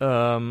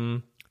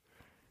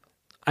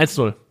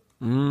 1:0.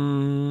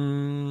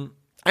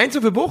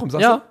 1:0 für Bochum,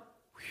 sagst Ja.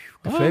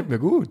 du? Gefällt mir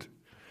gut.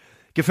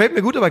 Gefällt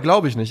mir gut, aber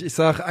glaube ich nicht. Ich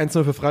sag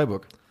 1:0 für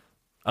Freiburg.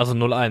 Also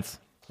 0:1.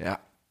 Ja.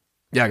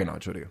 Ja, genau,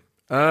 entschuldige.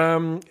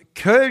 Köln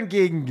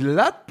gegen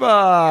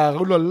Gladbach.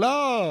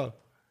 Ulala.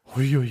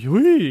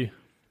 Huiuiui.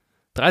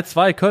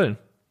 3:2 Köln.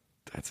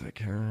 3:2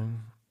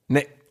 Köln.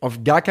 Nee,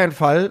 auf gar keinen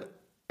Fall.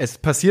 Es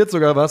passiert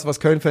sogar was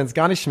Köln-Fans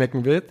gar nicht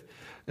schmecken wird.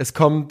 Es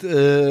kommt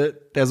der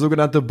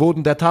sogenannte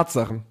Boden der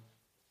Tatsachen.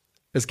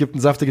 Es gibt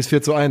ein saftiges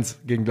 4:1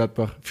 gegen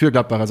Gladbach. Für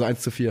Gladbach, also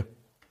 1:4.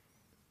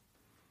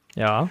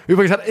 Ja.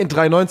 Übrigens hat in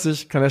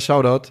 93, kleiner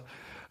Shoutout,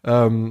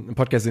 ein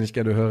Podcast, den ich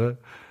gerne höre,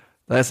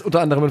 da ist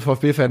unter anderem ein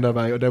VfB-Fan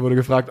dabei und der wurde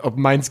gefragt, ob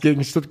Mainz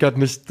gegen Stuttgart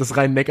nicht das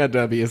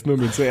Rhein-Neckar-Derby ist, nur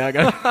um ihn zu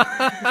ärgern.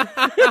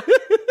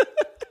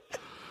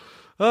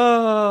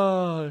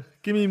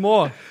 Gimme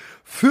more.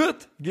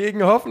 Fürth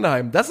gegen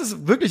Hoffenheim. Das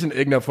ist wirklich in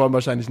irgendeiner Form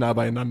wahrscheinlich nah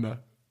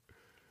beieinander.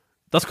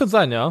 Das könnte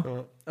sein, ja.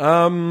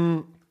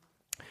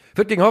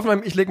 Fürth gegen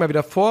Hoffenheim, ich lege mal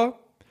wieder vor.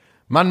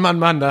 Mann,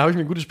 da habe ich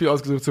mir ein gutes Spiel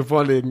ausgesucht zum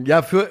Vorlegen.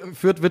 Ja,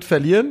 Fürth wird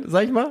verlieren,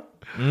 sag ich mal.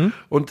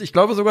 Und ich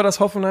glaube sogar, dass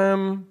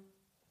Hoffenheim,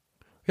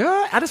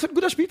 das wird ein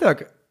guter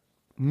Spieltag.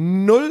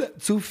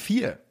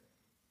 0:4.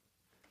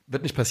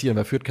 Wird nicht passieren,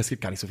 weil Fürth kassiert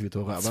gar nicht so viele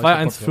Tore. Aber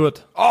 2:1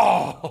 Fürth.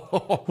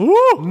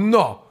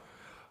 No.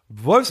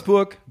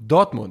 Wolfsburg,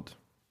 Dortmund.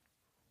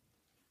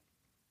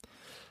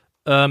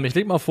 Ich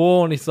leg mal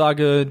vor und ich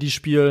sage, die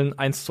spielen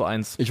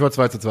 1:1. Ich wollte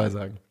 2:2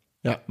 sagen.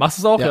 Ja. Machst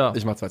du es auch? Ja.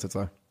 Ich mach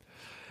 2:2.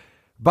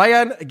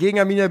 Bayern gegen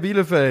Arminia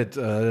Bielefeld.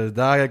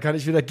 Da kann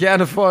ich wieder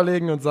gerne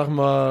vorlegen und sag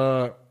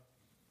mal,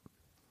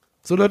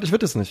 so deutlich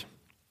wird es nicht.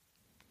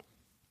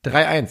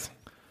 3:1.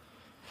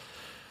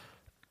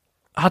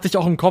 Hatte ich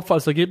auch im Kopf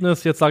als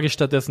Ergebnis, jetzt sage ich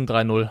stattdessen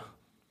 3:0.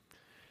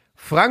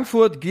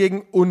 Frankfurt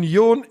gegen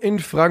Union in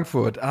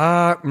Frankfurt.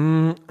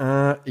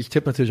 Ich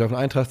tippe natürlich auf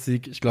einen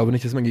Eintracht-Sieg. Ich glaube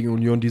nicht, dass man gegen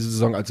Union diese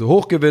Saison allzu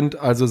hoch gewinnt.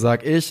 Also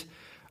sag ich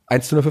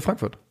 1:0 für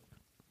Frankfurt.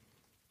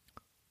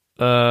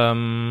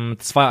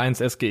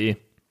 2:1 SGE.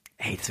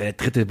 Ey, das wäre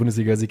der dritte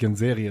Bundesliga-Sieg in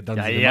Serie. Dann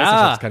sind wir Ja,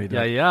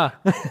 Meisterschaftskandidat. ja.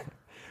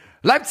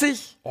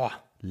 Leipzig.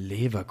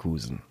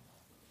 Leverkusen.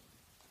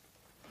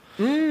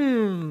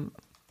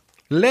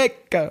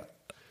 Lecker.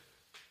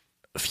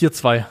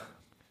 4:2.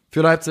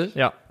 Für Leipzig?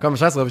 Ja. Komm,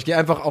 scheiß drauf. Ich gehe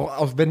einfach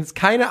auch wenn es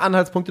keine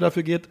Anhaltspunkte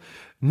dafür geht,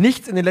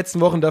 nichts in den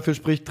letzten Wochen dafür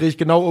spricht, drehe ich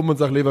genau um und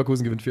sage,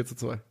 Leverkusen gewinnt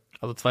 4:2.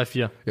 Also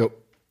 2:4. Jo.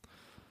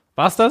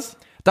 War's das?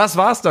 Das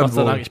war's dann Gott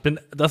sei wohl.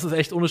 Dank. Das ist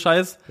echt ohne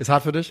Scheiß. Ist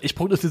hart für dich? Ich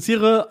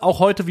prognostiziere, auch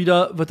heute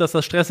wieder wird das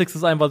Stressigste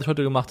sein, was ich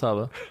heute gemacht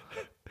habe.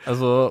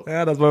 Also,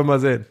 Ja, das wollen wir mal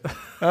sehen.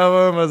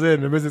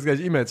 Wir müssen jetzt gleich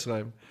E-Mails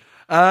schreiben.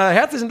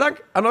 Herzlichen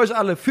Dank an euch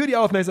alle für die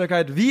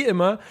Aufmerksamkeit. Wie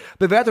immer,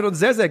 bewertet uns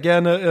sehr, sehr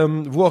gerne,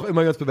 wo auch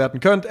immer ihr uns bewerten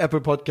könnt.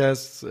 Apple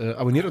Podcasts,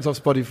 abonniert uns auf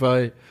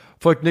Spotify,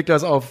 folgt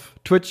Niklas auf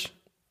Twitch,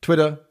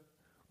 Twitter.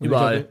 Und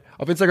Überall.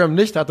 Auf Instagram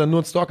nicht, hat er nur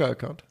einen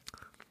Stalker-Account.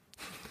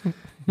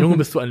 Junge,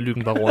 bist du ein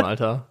Lügenbaron,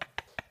 Alter.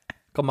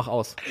 Komm, mach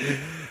aus.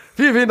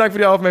 Vielen, vielen Dank für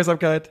die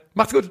Aufmerksamkeit.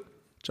 Macht's gut.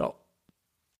 Ciao.